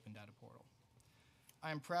behind the open data portal. I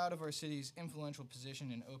am proud of our city's influential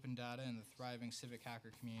position in open data and the thriving civic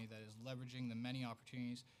hacker community that is leveraging the many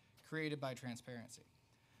opportunities created by transparency.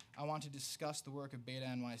 I want to discuss the work of Beta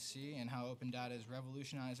NYC and how open data is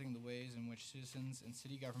revolutionizing the ways in which citizens and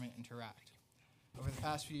city government interact. Over the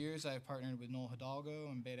past few years, I have partnered with Noel Hidalgo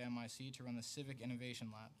and Beta NYC to run the Civic Innovation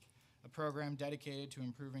Lab, a program dedicated to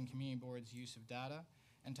improving community boards' use of data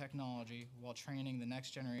and technology while training the next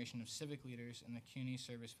generation of civic leaders in the CUNY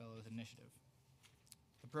Service Fellows Initiative.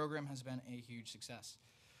 The program has been a huge success,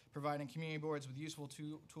 providing community boards with useful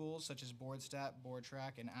tools such as BoardStat,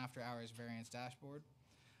 BoardTrack, and after-hours variance dashboard.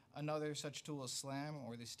 Another such tool is SLAM,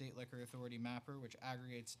 or the State Liquor Authority Mapper, which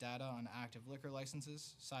aggregates data on active liquor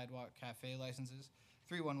licenses, sidewalk cafe licenses,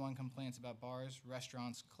 311 complaints about bars,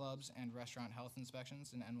 restaurants, clubs, and restaurant health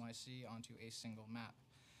inspections in NYC onto a single map.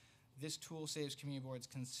 This tool saves community boards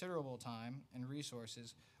considerable time and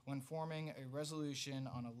resources when forming a resolution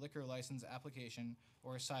on a liquor license application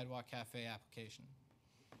or a sidewalk cafe application.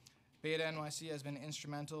 Beta NYC has been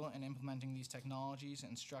instrumental in implementing these technologies,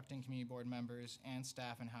 instructing community board members and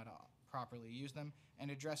staff on how to properly use them, and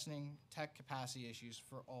addressing tech capacity issues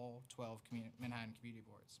for all 12 Manhattan community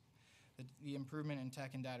boards. The improvement in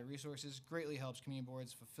tech and data resources greatly helps community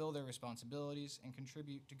boards fulfill their responsibilities and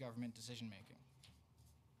contribute to government decision-making.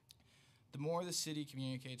 The more the city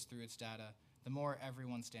communicates through its data, the more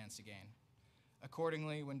everyone stands to gain.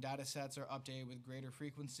 Accordingly, when data sets are updated with greater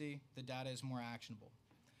frequency, the data is more actionable.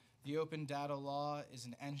 The open data law is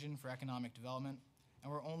an engine for economic development,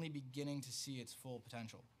 and we're only beginning to see its full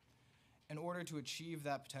potential. In order to achieve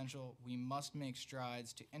that potential, we must make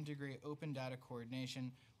strides to integrate open data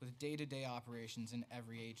coordination with day-to-day operations in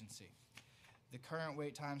every agency. The current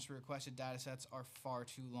wait times for requested data sets are far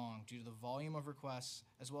too long due to the volume of requests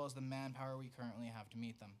as well as the manpower we currently have to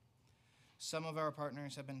meet them. Some of our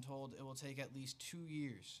partners have been told it will take at least 2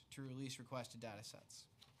 years to release requested data sets.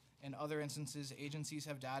 In other instances, agencies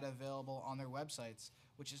have data available on their websites,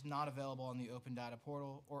 which is not available on the Open Data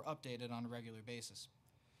Portal or updated on a regular basis.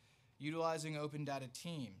 Utilizing open data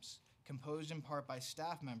teams, composed in part by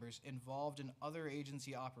staff members involved in other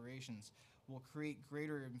agency operations, will create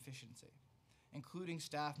greater efficiency. Including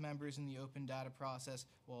staff members in the open data process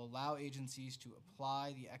will allow agencies to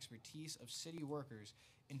apply the expertise of city workers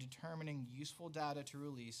in determining useful data to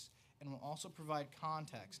release, and will also provide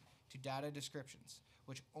context to data descriptions,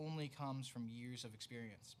 which only comes from years of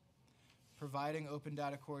experience. Providing open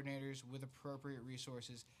data coordinators with appropriate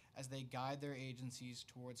resources as they guide their agencies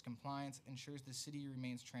towards compliance ensures the city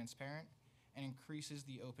remains transparent and increases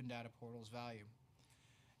the open data portal's value.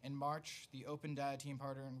 In March, the Open Data team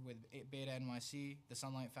partnered with Beta NYC, the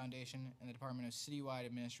Sunlight Foundation, and the Department of Citywide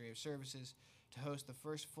Administrative Services to host the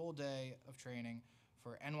first full day of training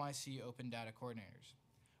for NYC Open Data coordinators.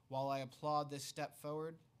 While I applaud this step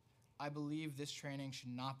forward, I believe this training should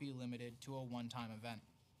not be limited to a one-time event.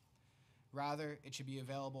 Rather, it should be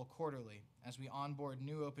available quarterly as we onboard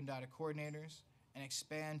new open data coordinators and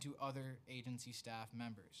expand to other agency staff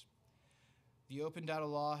members. The open data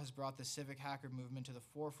law has brought the civic hacker movement to the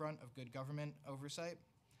forefront of good government oversight.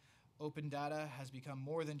 Open data has become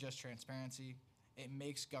more than just transparency. It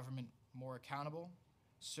makes government more accountable,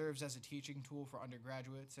 serves as a teaching tool for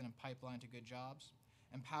undergraduates and a pipeline to good jobs,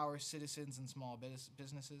 empowers citizens and small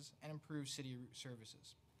businesses, and improves city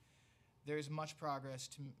services. There is much progress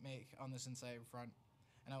to make on this insight front,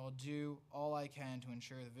 and I will do all I can to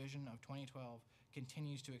ensure the vision of 2012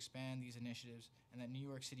 continues to expand these initiatives and that New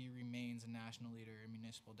York City remains a national leader in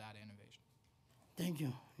municipal data innovation. Thank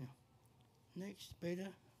you. Yeah. Next, Beta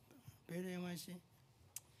NYC.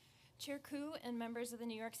 Chair Koo and members of the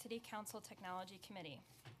New York City Council Technology Committee.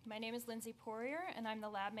 My name is Lindsay Poirier, and I'm the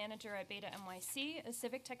lab manager at Beta NYC, a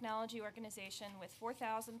civic technology organization with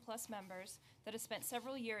 4,000 plus members that has spent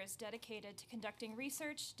several years dedicated to conducting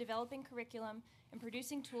research, developing curriculum, and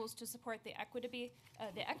producing tools to support the equity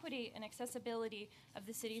and accessibility of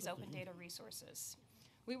the city's open data resources.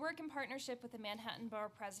 We work in partnership with the Manhattan Borough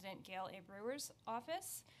President Gail A. Brewer's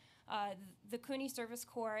office, the CUNY Service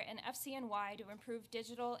Corps, and FCNY to improve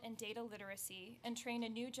digital and data literacy and train a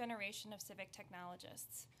new generation of civic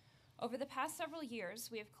technologists. Over the past several years,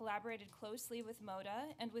 we have collaborated closely with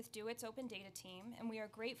MODA and with DoIT's Open Data team, and we are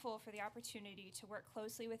grateful for the opportunity to work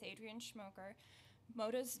closely with Adrian Schmoker,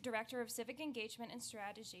 MODA's Director of Civic Engagement and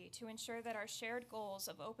Strategy, to ensure that our shared goals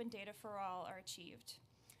of open data for all are achieved.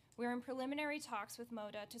 We're in preliminary talks with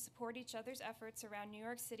MODA to support each other's efforts around New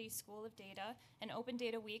York City School of Data and Open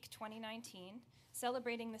Data Week 2019,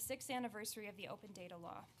 celebrating the 6th anniversary of the Open Data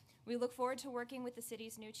Law. We look forward to working with the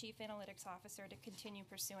city's new Chief Analytics Officer to continue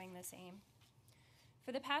pursuing this aim.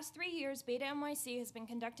 For the past 3 years, Beta NYC has been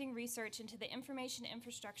conducting research into the information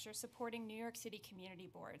infrastructure supporting New York City community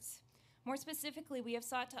boards. More specifically, we have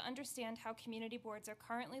sought to understand how community boards are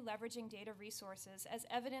currently leveraging data resources as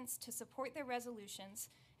evidence to support their resolutions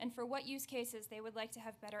and for what use cases they would like to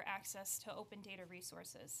have better access to open data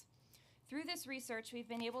resources. Through this research, we've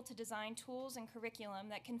been able to design tools and curriculum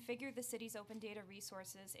that configure the city's open data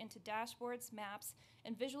resources into dashboards, maps,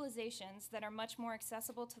 and visualizations that are much more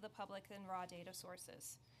accessible to the public than raw data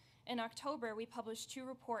sources. In October, we published 2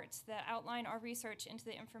 reports that outline our research into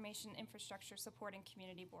the information infrastructure supporting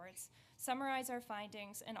community boards, summarize our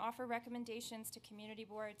findings, and offer recommendations to community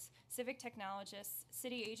boards, civic technologists,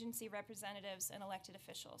 city agency representatives, and elected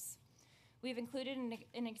officials. We've included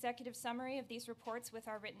an executive summary of these reports with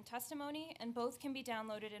our written testimony, and both can be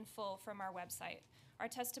downloaded in full from our website. Our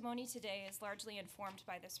testimony today is largely informed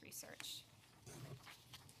by this research.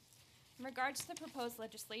 In regards to the proposed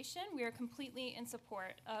legislation, we are completely in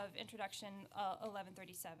support of Introduction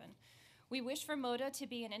 1137. We wish for MODA to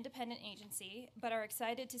be an independent agency, but are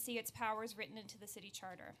excited to see its powers written into the city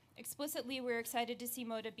charter. Explicitly, we're excited to see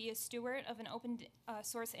MODA be a steward of an open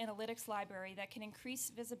source analytics library that can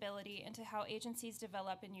increase visibility into how agencies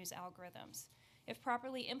develop and use algorithms. If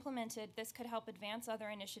properly implemented, this could help advance other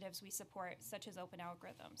initiatives we support, such as open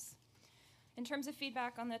algorithms. In terms of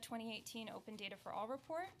feedback on the 2018 Open Data for All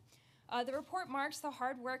report, the report marks the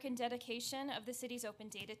hard work and dedication of the city's open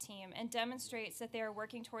data team and demonstrates that they are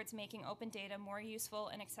working towards making open data more useful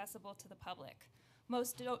and accessible to the public.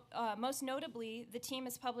 Most notably, the team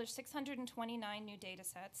has published 629 new data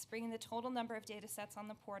sets, bringing the total number of data sets on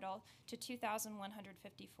the portal to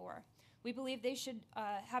 2,154. We believe they should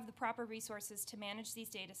have the proper resources to manage these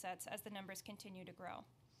data sets as the numbers continue to grow.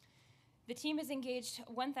 The team has engaged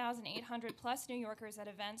 1,800 plus New Yorkers at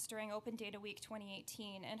events during Open Data Week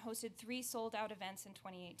 2018 and hosted 3 sold-out events in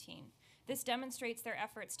 2018. This demonstrates their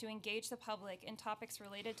efforts to engage the public in topics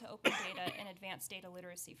related to open data and advanced data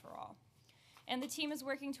literacy for all. And the team is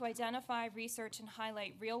working to identify, research, and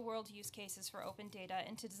highlight real-world use cases for open data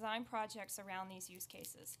and to design projects around these use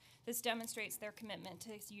cases. This demonstrates their commitment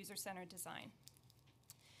to user-centered design.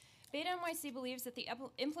 Beta NYC believes that the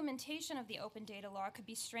implementation of the open data law could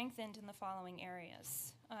be strengthened in the following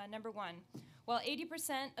areas. Number 1, while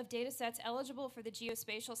 80% of data sets eligible for the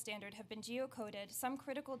geospatial standard have been geocoded, some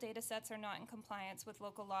critical data sets are not in compliance with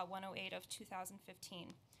Local Law 108 of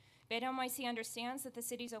 2015. Beta NYC understands that the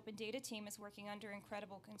city's open data team is working under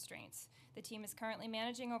incredible constraints. The team is currently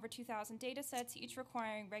managing over 2,000 data sets, each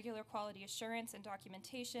requiring regular quality assurance and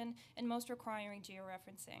documentation, and most requiring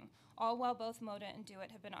georeferencing, all while both MODA and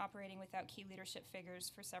DoIT have been operating without key leadership figures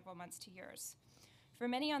for several months to years. For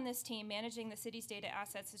many on this team, managing the city's data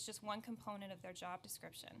assets is just one component of their job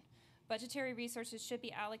description. Budgetary resources should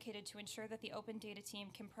be allocated to ensure that the open data team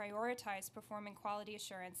can prioritize performing quality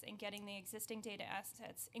assurance and getting the existing data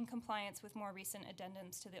assets in compliance with more recent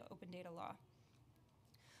addendums to the open data law.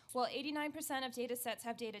 While 89% of data sets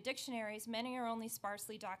have data dictionaries, many are only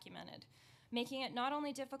sparsely documented, making it not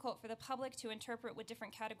only difficult for the public to interpret what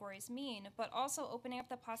different categories mean, but also opening up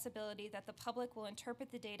the possibility that the public will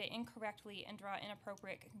interpret the data incorrectly and draw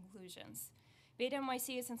inappropriate conclusions. Beta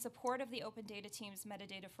NYC is in support of the Open Data Team's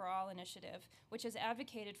Metadata for All initiative, which has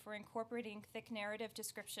advocated for incorporating thick narrative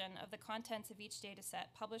description of the contents of each data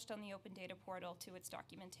set published on the Open Data portal to its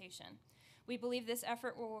documentation. We believe this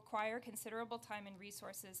effort will require considerable time and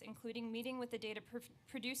resources, including meeting with the data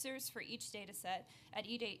producers for each data set at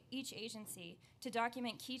each agency to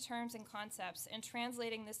document key terms and concepts and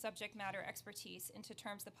translating this subject matter expertise into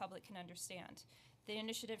terms the public can understand. The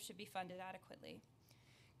initiative should be funded adequately.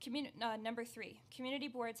 Number 3, community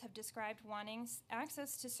boards have described wanting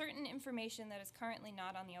access to certain information that is currently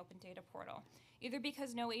not on the Open Data portal, either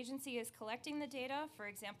because no agency is collecting the data, for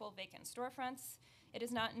example, vacant storefronts, it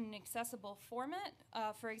is not in an accessible format,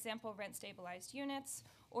 for example, rent-stabilized units,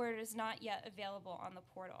 or it is not yet available on the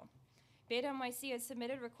portal. Beta NYC has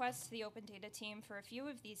submitted requests to the Open Data team for a few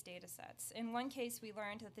of these data sets. In one case, we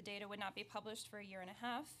learned that the data would not be published for a year and a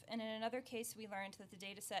half, and in another case, we learned that the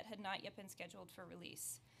data set had not yet been scheduled for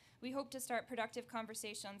release. We hope to start productive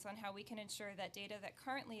conversations on how we can ensure that data that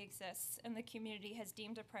currently exists and the community has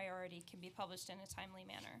deemed a priority can be published in a timely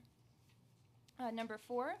manner. Number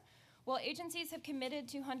 4, While agencies have committed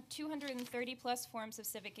to 230 plus forms of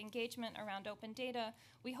civic engagement around open data,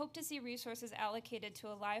 we hope to see resources allocated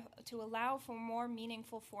to allow for more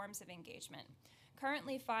meaningful forms of engagement.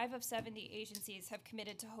 Currently, 5 of 70 agencies have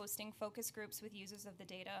committed to hosting focus groups with users of the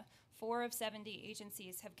data. 4 of 70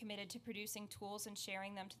 agencies have committed to producing tools and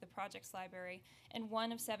sharing them to the projects library, and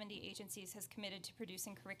 1 of 70 agencies has committed to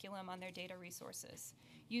producing curriculum on their data resources.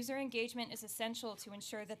 User engagement is essential to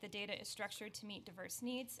ensure that the data is structured to meet diverse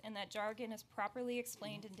needs and that jargon is properly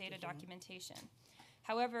explained in data documentation.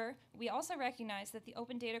 However, we also recognize that the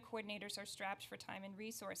open data coordinators are strapped for time and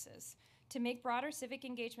resources. To make broader civic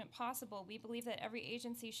engagement possible, we believe that every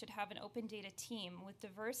agency should have an open data team with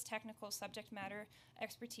diverse technical subject matter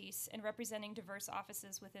expertise and representing diverse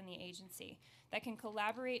offices within the agency that can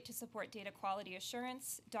collaborate to support data quality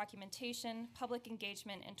assurance, documentation, public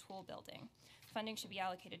engagement, and tool building. Funding should be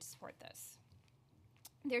allocated to support this.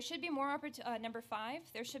 There should be more number 5,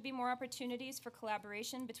 there should be more opportunities for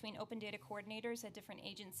collaboration between open data coordinators at different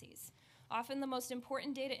agencies. Often the most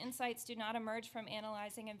important data insights do not emerge from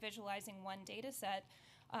analyzing and visualizing one data set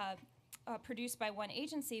produced by one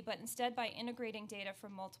agency, but instead by integrating data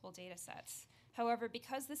from multiple data sets. However,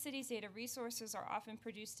 because the city's data resources are often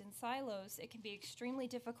produced in silos, it can be extremely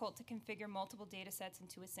difficult to configure multiple data sets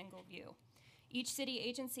into a single view. Each city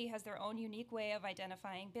agency has their own unique way of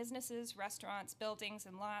identifying businesses, restaurants, buildings,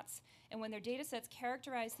 and lots, and when their data sets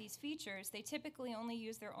characterize these features, they typically only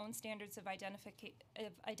use their own standards of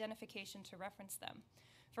identification to reference them.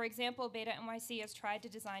 For example, Beta NYC has tried to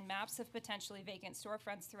design maps of potentially vacant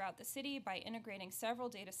storefronts throughout the city by integrating several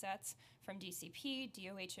data sets from DCP,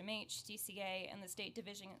 DOHMH, DCA, and the State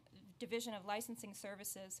Division of Licensing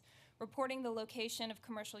Services, reporting the location of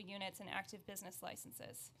commercial units and active business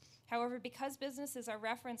licenses. However, because businesses are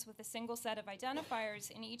referenced with a single set of identifiers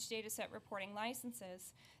in each dataset reporting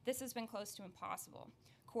licenses, this has been close to impossible.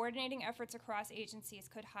 Coordinating efforts across agencies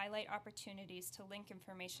could highlight opportunities to link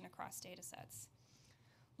information across datasets.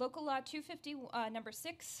 Local Law 250, number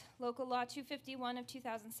 6, Local Law 251 of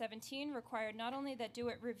 2017 required not only that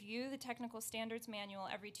DO-IT review the Technical Standards Manual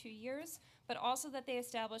every 2 years, but also that they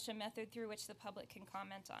establish a method through which the public can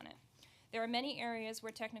comment on it. There are many areas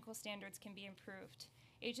where technical standards can be improved.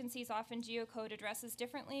 Agencies often geocode addresses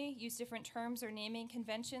differently, use different terms or naming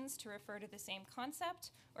conventions to refer to the same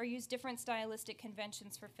concept, or use different stylistic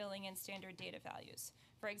conventions for filling in standard data values.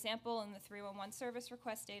 For example, in the 311 service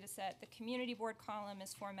request dataset, the community board column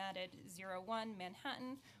is formatted 01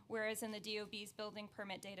 Manhattan, whereas in the DOB's building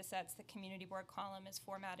permit datasets, the community board column is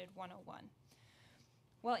formatted 101.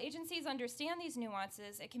 While agencies understand these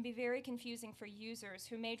nuances, it can be very confusing for users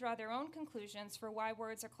who may draw their own conclusions for why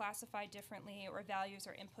words are classified differently or values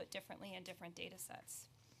are input differently in different data sets.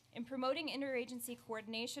 In promoting interagency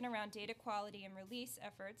coordination around data quality and release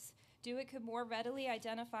efforts, DO-IT could more readily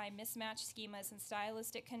identify mismatched schemas and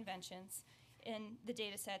stylistic conventions in the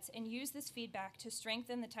data sets and use this feedback to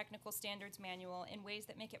strengthen the technical standards manual in ways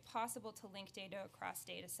that make it possible to link data across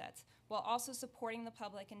data sets, while also supporting the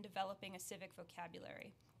public in developing a civic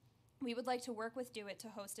vocabulary. We would like to work with DO-IT to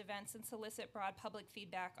host events and solicit broad public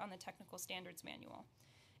feedback on the technical standards manual.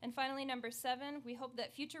 And finally, number 7, we hope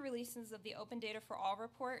that future releases of the Open Data for All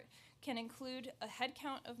report can include a head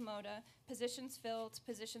count of MODA, positions filled,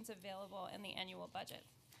 positions available, and the annual budget.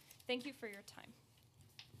 Thank you for your time.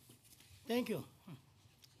 Thank you.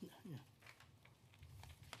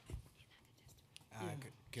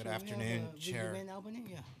 Good So we afternoon, have, Chair. Vivian Albany?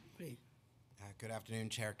 Yeah, please. Good afternoon,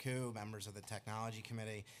 Chair Koo, members of the Technology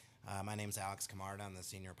Committee. My name is Alex Camarda. I'm the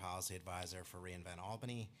Senior Policy Advisor for reInvent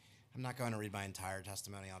Albany. I'm not going to read my entire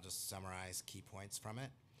testimony. I'll just summarize key points from it.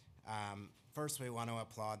 First, we want to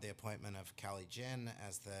applaud the appointment of Kelly Jin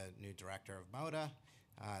as the new Director of MODA.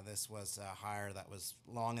 This was a hire that was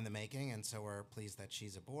long in the making, and so we're pleased that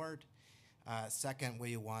she's aboard. Second,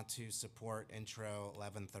 we want to support Intro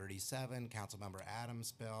 1137, Councilmember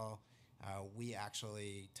Adams' bill. We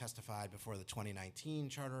actually testified before the 2019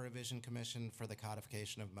 Charter Revision Commission for the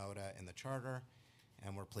codification of MODA in the Charter,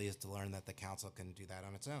 and we're pleased to learn that the Council can do that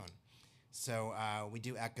on its own. So we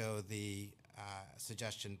do echo the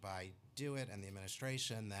suggestion by DO-IT and the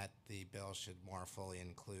administration that the bill should more fully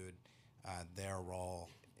include their role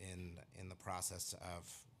in the process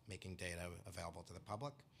of making data available to the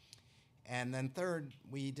public. And then third,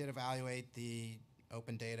 we did evaluate the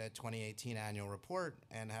Open Data 2018 annual report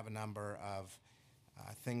and have a number of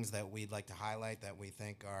things that we'd like to highlight that we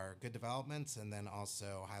think are good developments, and then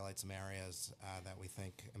also highlight some areas that we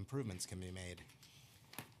think improvements can be made.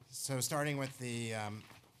 So starting with the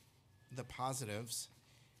positives,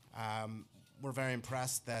 we're very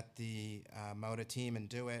impressed that the MODA team and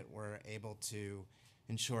DO-IT were able to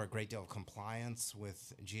ensure a great deal of compliance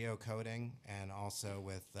with geocoding and also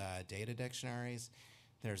with data dictionaries.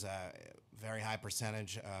 There's a very high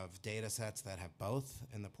percentage of data sets that have both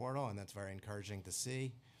in the portal, and that's very encouraging to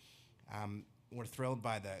see. We're thrilled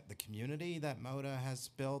by the community that MODA has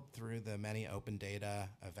built through the many open data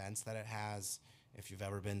events that it has. If you've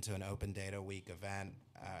ever been to an Open Data Week event,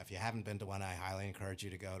 if you haven't been to one, I highly encourage you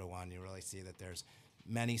to go to one. You really see that there's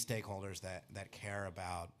many stakeholders that care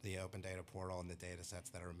about the open data portal and the data sets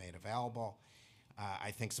that are made available.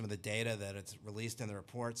 I think some of the data that it's released in the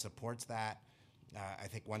report supports that. I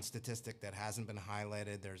think one statistic that hasn't been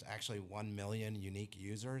highlighted, there's actually 1 million unique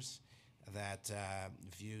users that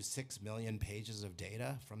view 6 million pages of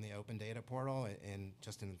data from the open data portal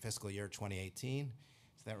just in fiscal year 2018.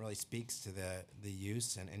 So that really speaks to the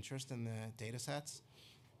use and interest in the data sets.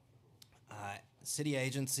 City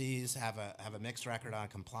agencies have a mixed record on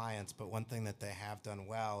compliance, but one thing that they have done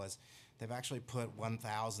well is they've actually put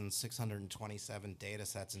 1,627 data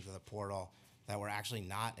sets into the portal that were actually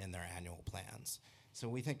not in their annual plans. So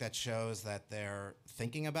we think that shows that they're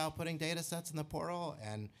thinking about putting data sets in the portal,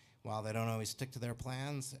 and while they don't always stick to their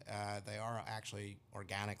plans, they are actually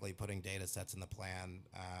organically putting data sets in the plan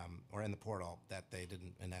or in the portal that they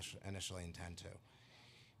didn't initially intend to.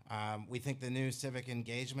 We think the new civic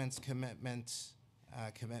engagements commitments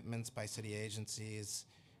by city agencies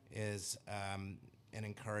is an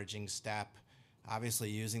encouraging step. Obviously,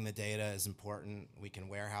 using the data is important. We can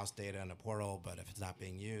warehouse data in a portal, but if it's not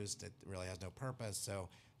being used, it really has no purpose. So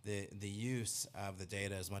the use of the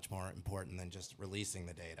data is much more important than just releasing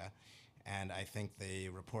the data. And I think the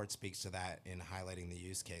report speaks to that in highlighting the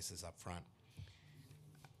use cases up front.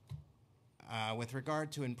 With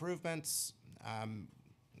regard to improvements, I think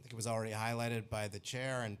it was already highlighted by the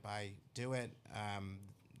chair and by DeWitt,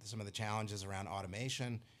 some of the challenges around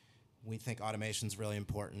automation. We think automation is really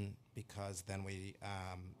important because then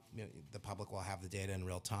the public will have the data in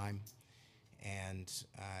real time. And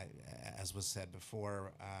as was said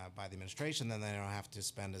before by the administration, then they don't have to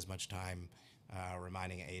spend as much time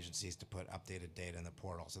reminding agencies to put updated data in the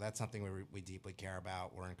portal. So that's something we deeply care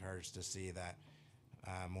about. We're encouraged to see that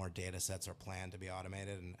more data sets are planned to be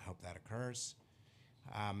automated and hope that occurs.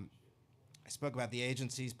 I spoke about the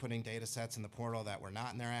agencies putting data sets in the portal that were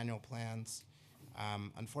not in their annual plans.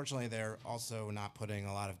 Unfortunately, they're also not putting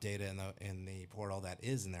a lot of data in the portal that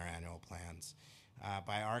is in their annual plans.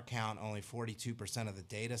 By our count, only 42% of the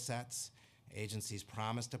data sets agencies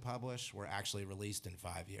promised to publish were actually released in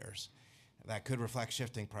 5 years. That could reflect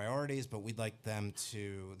shifting priorities, but we'd like the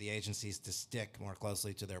agencies to stick more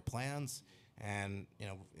closely to their plans. And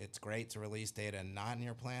it's great to release data not in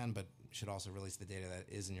your plan, but you should also release the data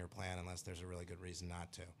that is in your plan unless there's a really good reason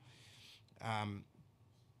not to.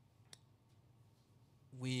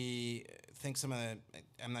 We think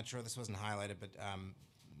I'm not sure this wasn't highlighted, but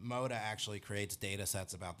MODA actually creates data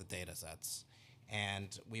sets about the data sets.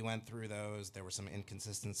 And we went through those. There were some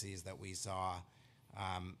inconsistencies that we saw,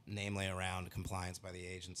 namely around compliance by the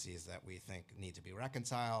agencies that we think need to be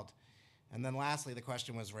reconciled. And then lastly, the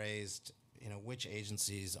question was raised, which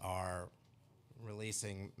agencies are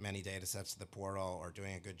releasing many data sets to the portal or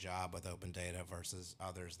doing a good job with open data versus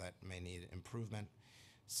others that may need improvement.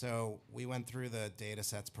 So we went through the data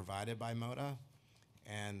sets provided by MODA,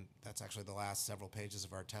 and that's actually the last several pages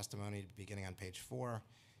of our testimony, beginning on page 4.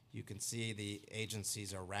 You can see the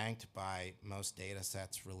agencies are ranked by most data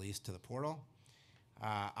sets released to the portal.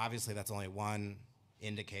 Obviously, that's only one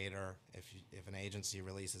indicator. If an agency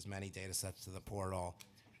releases many data sets to the portal,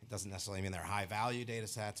 it doesn't necessarily mean they're high-value data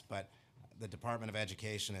sets, but the Department of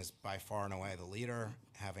Education is by far and away the leader,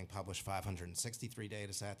 having published 563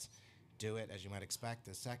 data sets. DeWitt, as you might expect,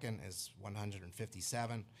 the second is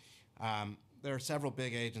 157. There are several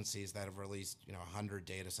big agencies that have released 100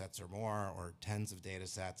 data sets or more, or tens of data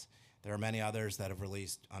sets. There are many others that have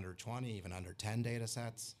released under 20, even under 10 data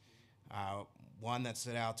sets. One that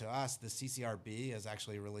stood out to us, the CCRB has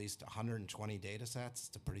actually released 120 data sets.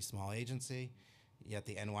 It's a pretty small agency, yet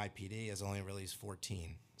the NYPD has only released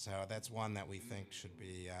 14. So that's one that we think should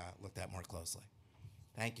be looked at more closely.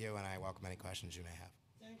 Thank you, and I welcome any questions you may have.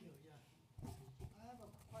 Thank you. I have a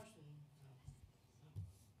question.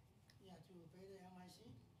 To Beta NYC.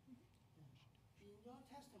 In your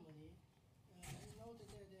testimony, you noted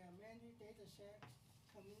that there are many data set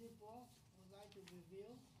community boards would like to review.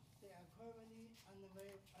 They are currently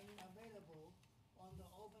unavailable on the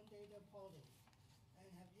open data portal and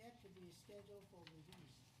have yet to be scheduled for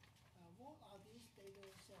release. What are these data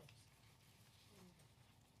sets?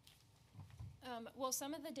 Well,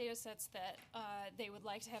 some of the data sets that they would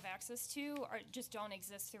like to have access to just don't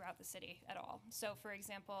exist throughout the city at all. So, for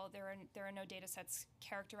example, there are no data sets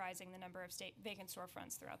characterizing the number of vacant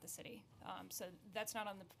storefronts throughout the city. So that's not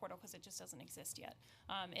on the portal because it just doesn't exist yet.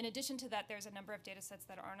 In addition to that, there's a number of data sets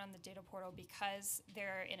that aren't on the data portal because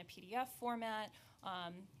they're in a PDF format.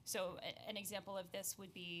 So an example of this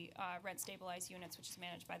would be rent-stabilized units, which is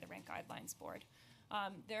managed by the Rent Guidelines Board.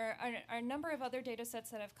 There are a number of other data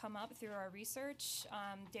sets that have come up through our research,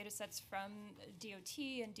 data sets from DOT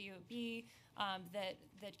and DOB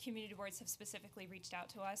that community boards have specifically reached out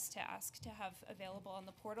to us to ask to have available on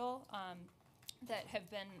the portal that have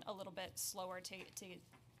been a little bit slower to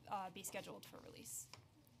be scheduled for release.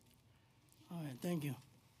 All right, thank you.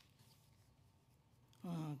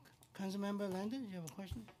 Councilmember Landon, you have a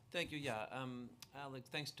question? Thank you. Yeah, Alex,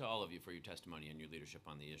 thanks to all of you for your testimony and your leadership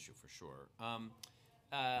on the issue, for sure.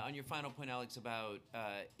 On your final point, Alex, about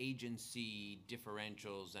agency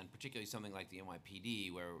differentials, and particularly something like the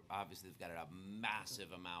NYPD, where obviously they've got a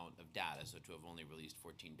massive amount of data, so to have only released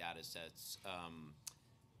 14 data sets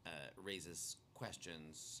raises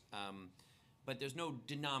questions. But there's no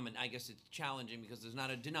I guess it's challenging because there's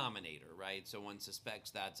not a denominator, right? So one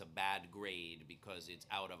suspects that's a bad grade because it's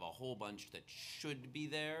out of a whole bunch that should be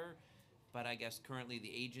there. But I guess currently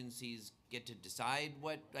the agencies get to decide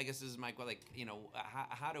what, I guess this is my, like, you know,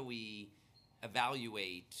 how do we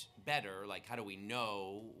evaluate better? Like, how do we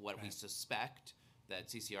know what we suspect that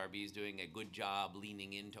CCRB is doing a good job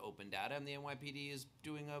leaning into open data and the NYPD is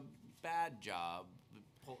doing a bad job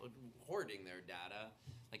hoarding their data?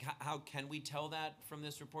 Like, how can we tell that from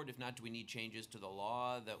this report? If not, do we need changes to the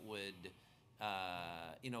law that would,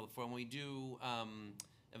 you know, for when we do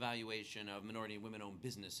evaluation of minority and women-owned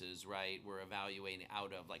businesses, right, we're evaluating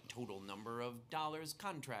out of, like, total number of dollars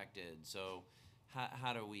contracted. So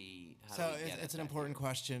how do we it's an important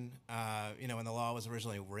question. You know, when the law was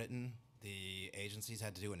originally written, the agencies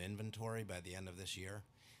had to do an inventory by the end of this year.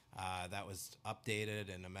 That was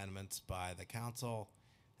updated and amendments by the council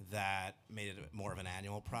that made it more of an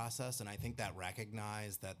annual process, and I think that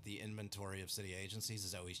recognized that the inventory of city agencies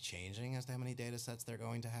is always changing as to how many data sets they're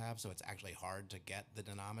going to have, so it's actually hard to get the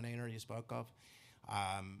denominator you spoke of.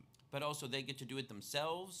 But also they get to do it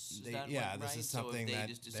themselves? This is something so if they that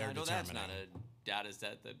just decide, they're determining. That's not a data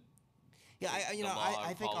set that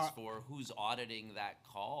I think calls for, who's auditing that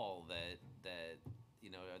call that you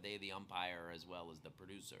know, are they the umpire as well as the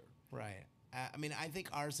producer? Right. I mean, I think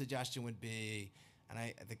our suggestion would be, and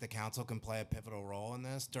I think the council can play a pivotal role in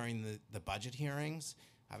this during the budget hearings.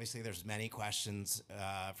 Obviously, there's many questions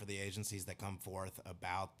for the agencies that come forth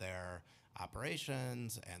about their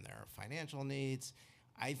operations and their financial needs.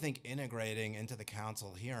 I think integrating into the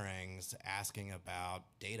council hearings, asking about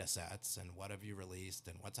data sets and what have you released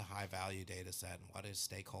and what's a high value data set and what do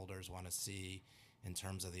stakeholders want to see in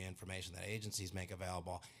terms of the information that agencies make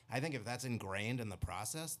available. I think if that's ingrained in the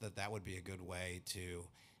process, that would be a good way to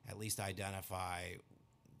at least identify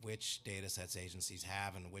which data sets agencies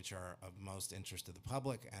have and which are of most interest to the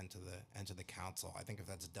public and to the council. I think if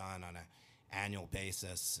that's done on an annual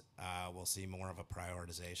basis, we'll see more of a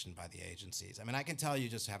prioritization by the agencies. I mean, I can tell you,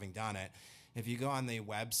 just having done it, if you go on the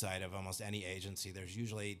website of almost any agency, there's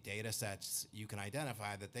usually data sets you can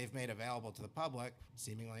identify that they've made available to the public,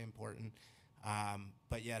 seemingly important,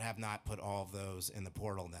 but yet have not put all of those in the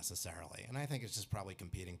portal necessarily. And I think it's just probably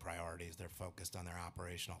competing priorities. They're focused on their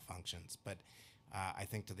operational functions. But I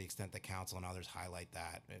think to the extent that council and others highlight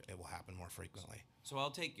that, it will happen more frequently. So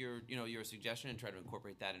I'll take your suggestion and try to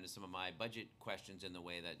incorporate that into some of my budget questions in the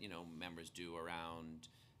way that, you know, members do around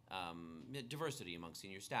diversity among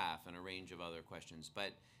senior staff and a range of other questions.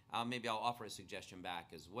 But maybe I'll offer a suggestion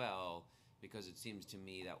back as well, because it seems to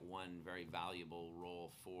me that one very valuable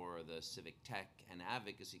role for the civic tech and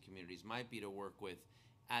advocacy communities might be to work with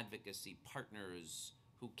advocacy partners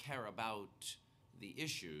who care about the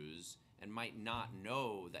issues and might not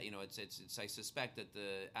know that, you know, it's I suspect that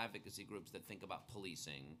the advocacy groups that think about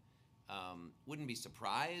policing wouldn't be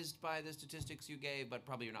surprised by the statistics you gave, but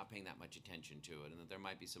probably you're not paying that much attention to it, and that there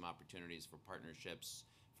might be some opportunities for partnerships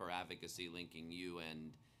for advocacy linking you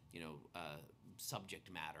and, you know,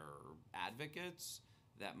 subject matter advocates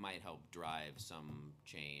that might help drive some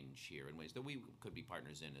change here in ways that we could be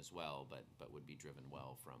partners in as well, but would be driven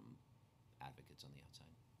well from advocates on the outside.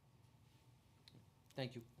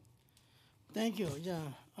 Thank you. Thank you.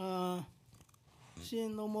 Yeah.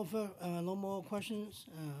 Seeing no more questions,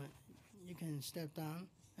 you can step down.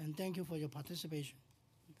 And thank you for your participation.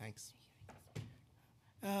 Thanks.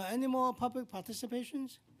 Any more public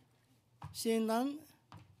participations? Seeing none,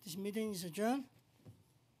 this meeting is adjourned.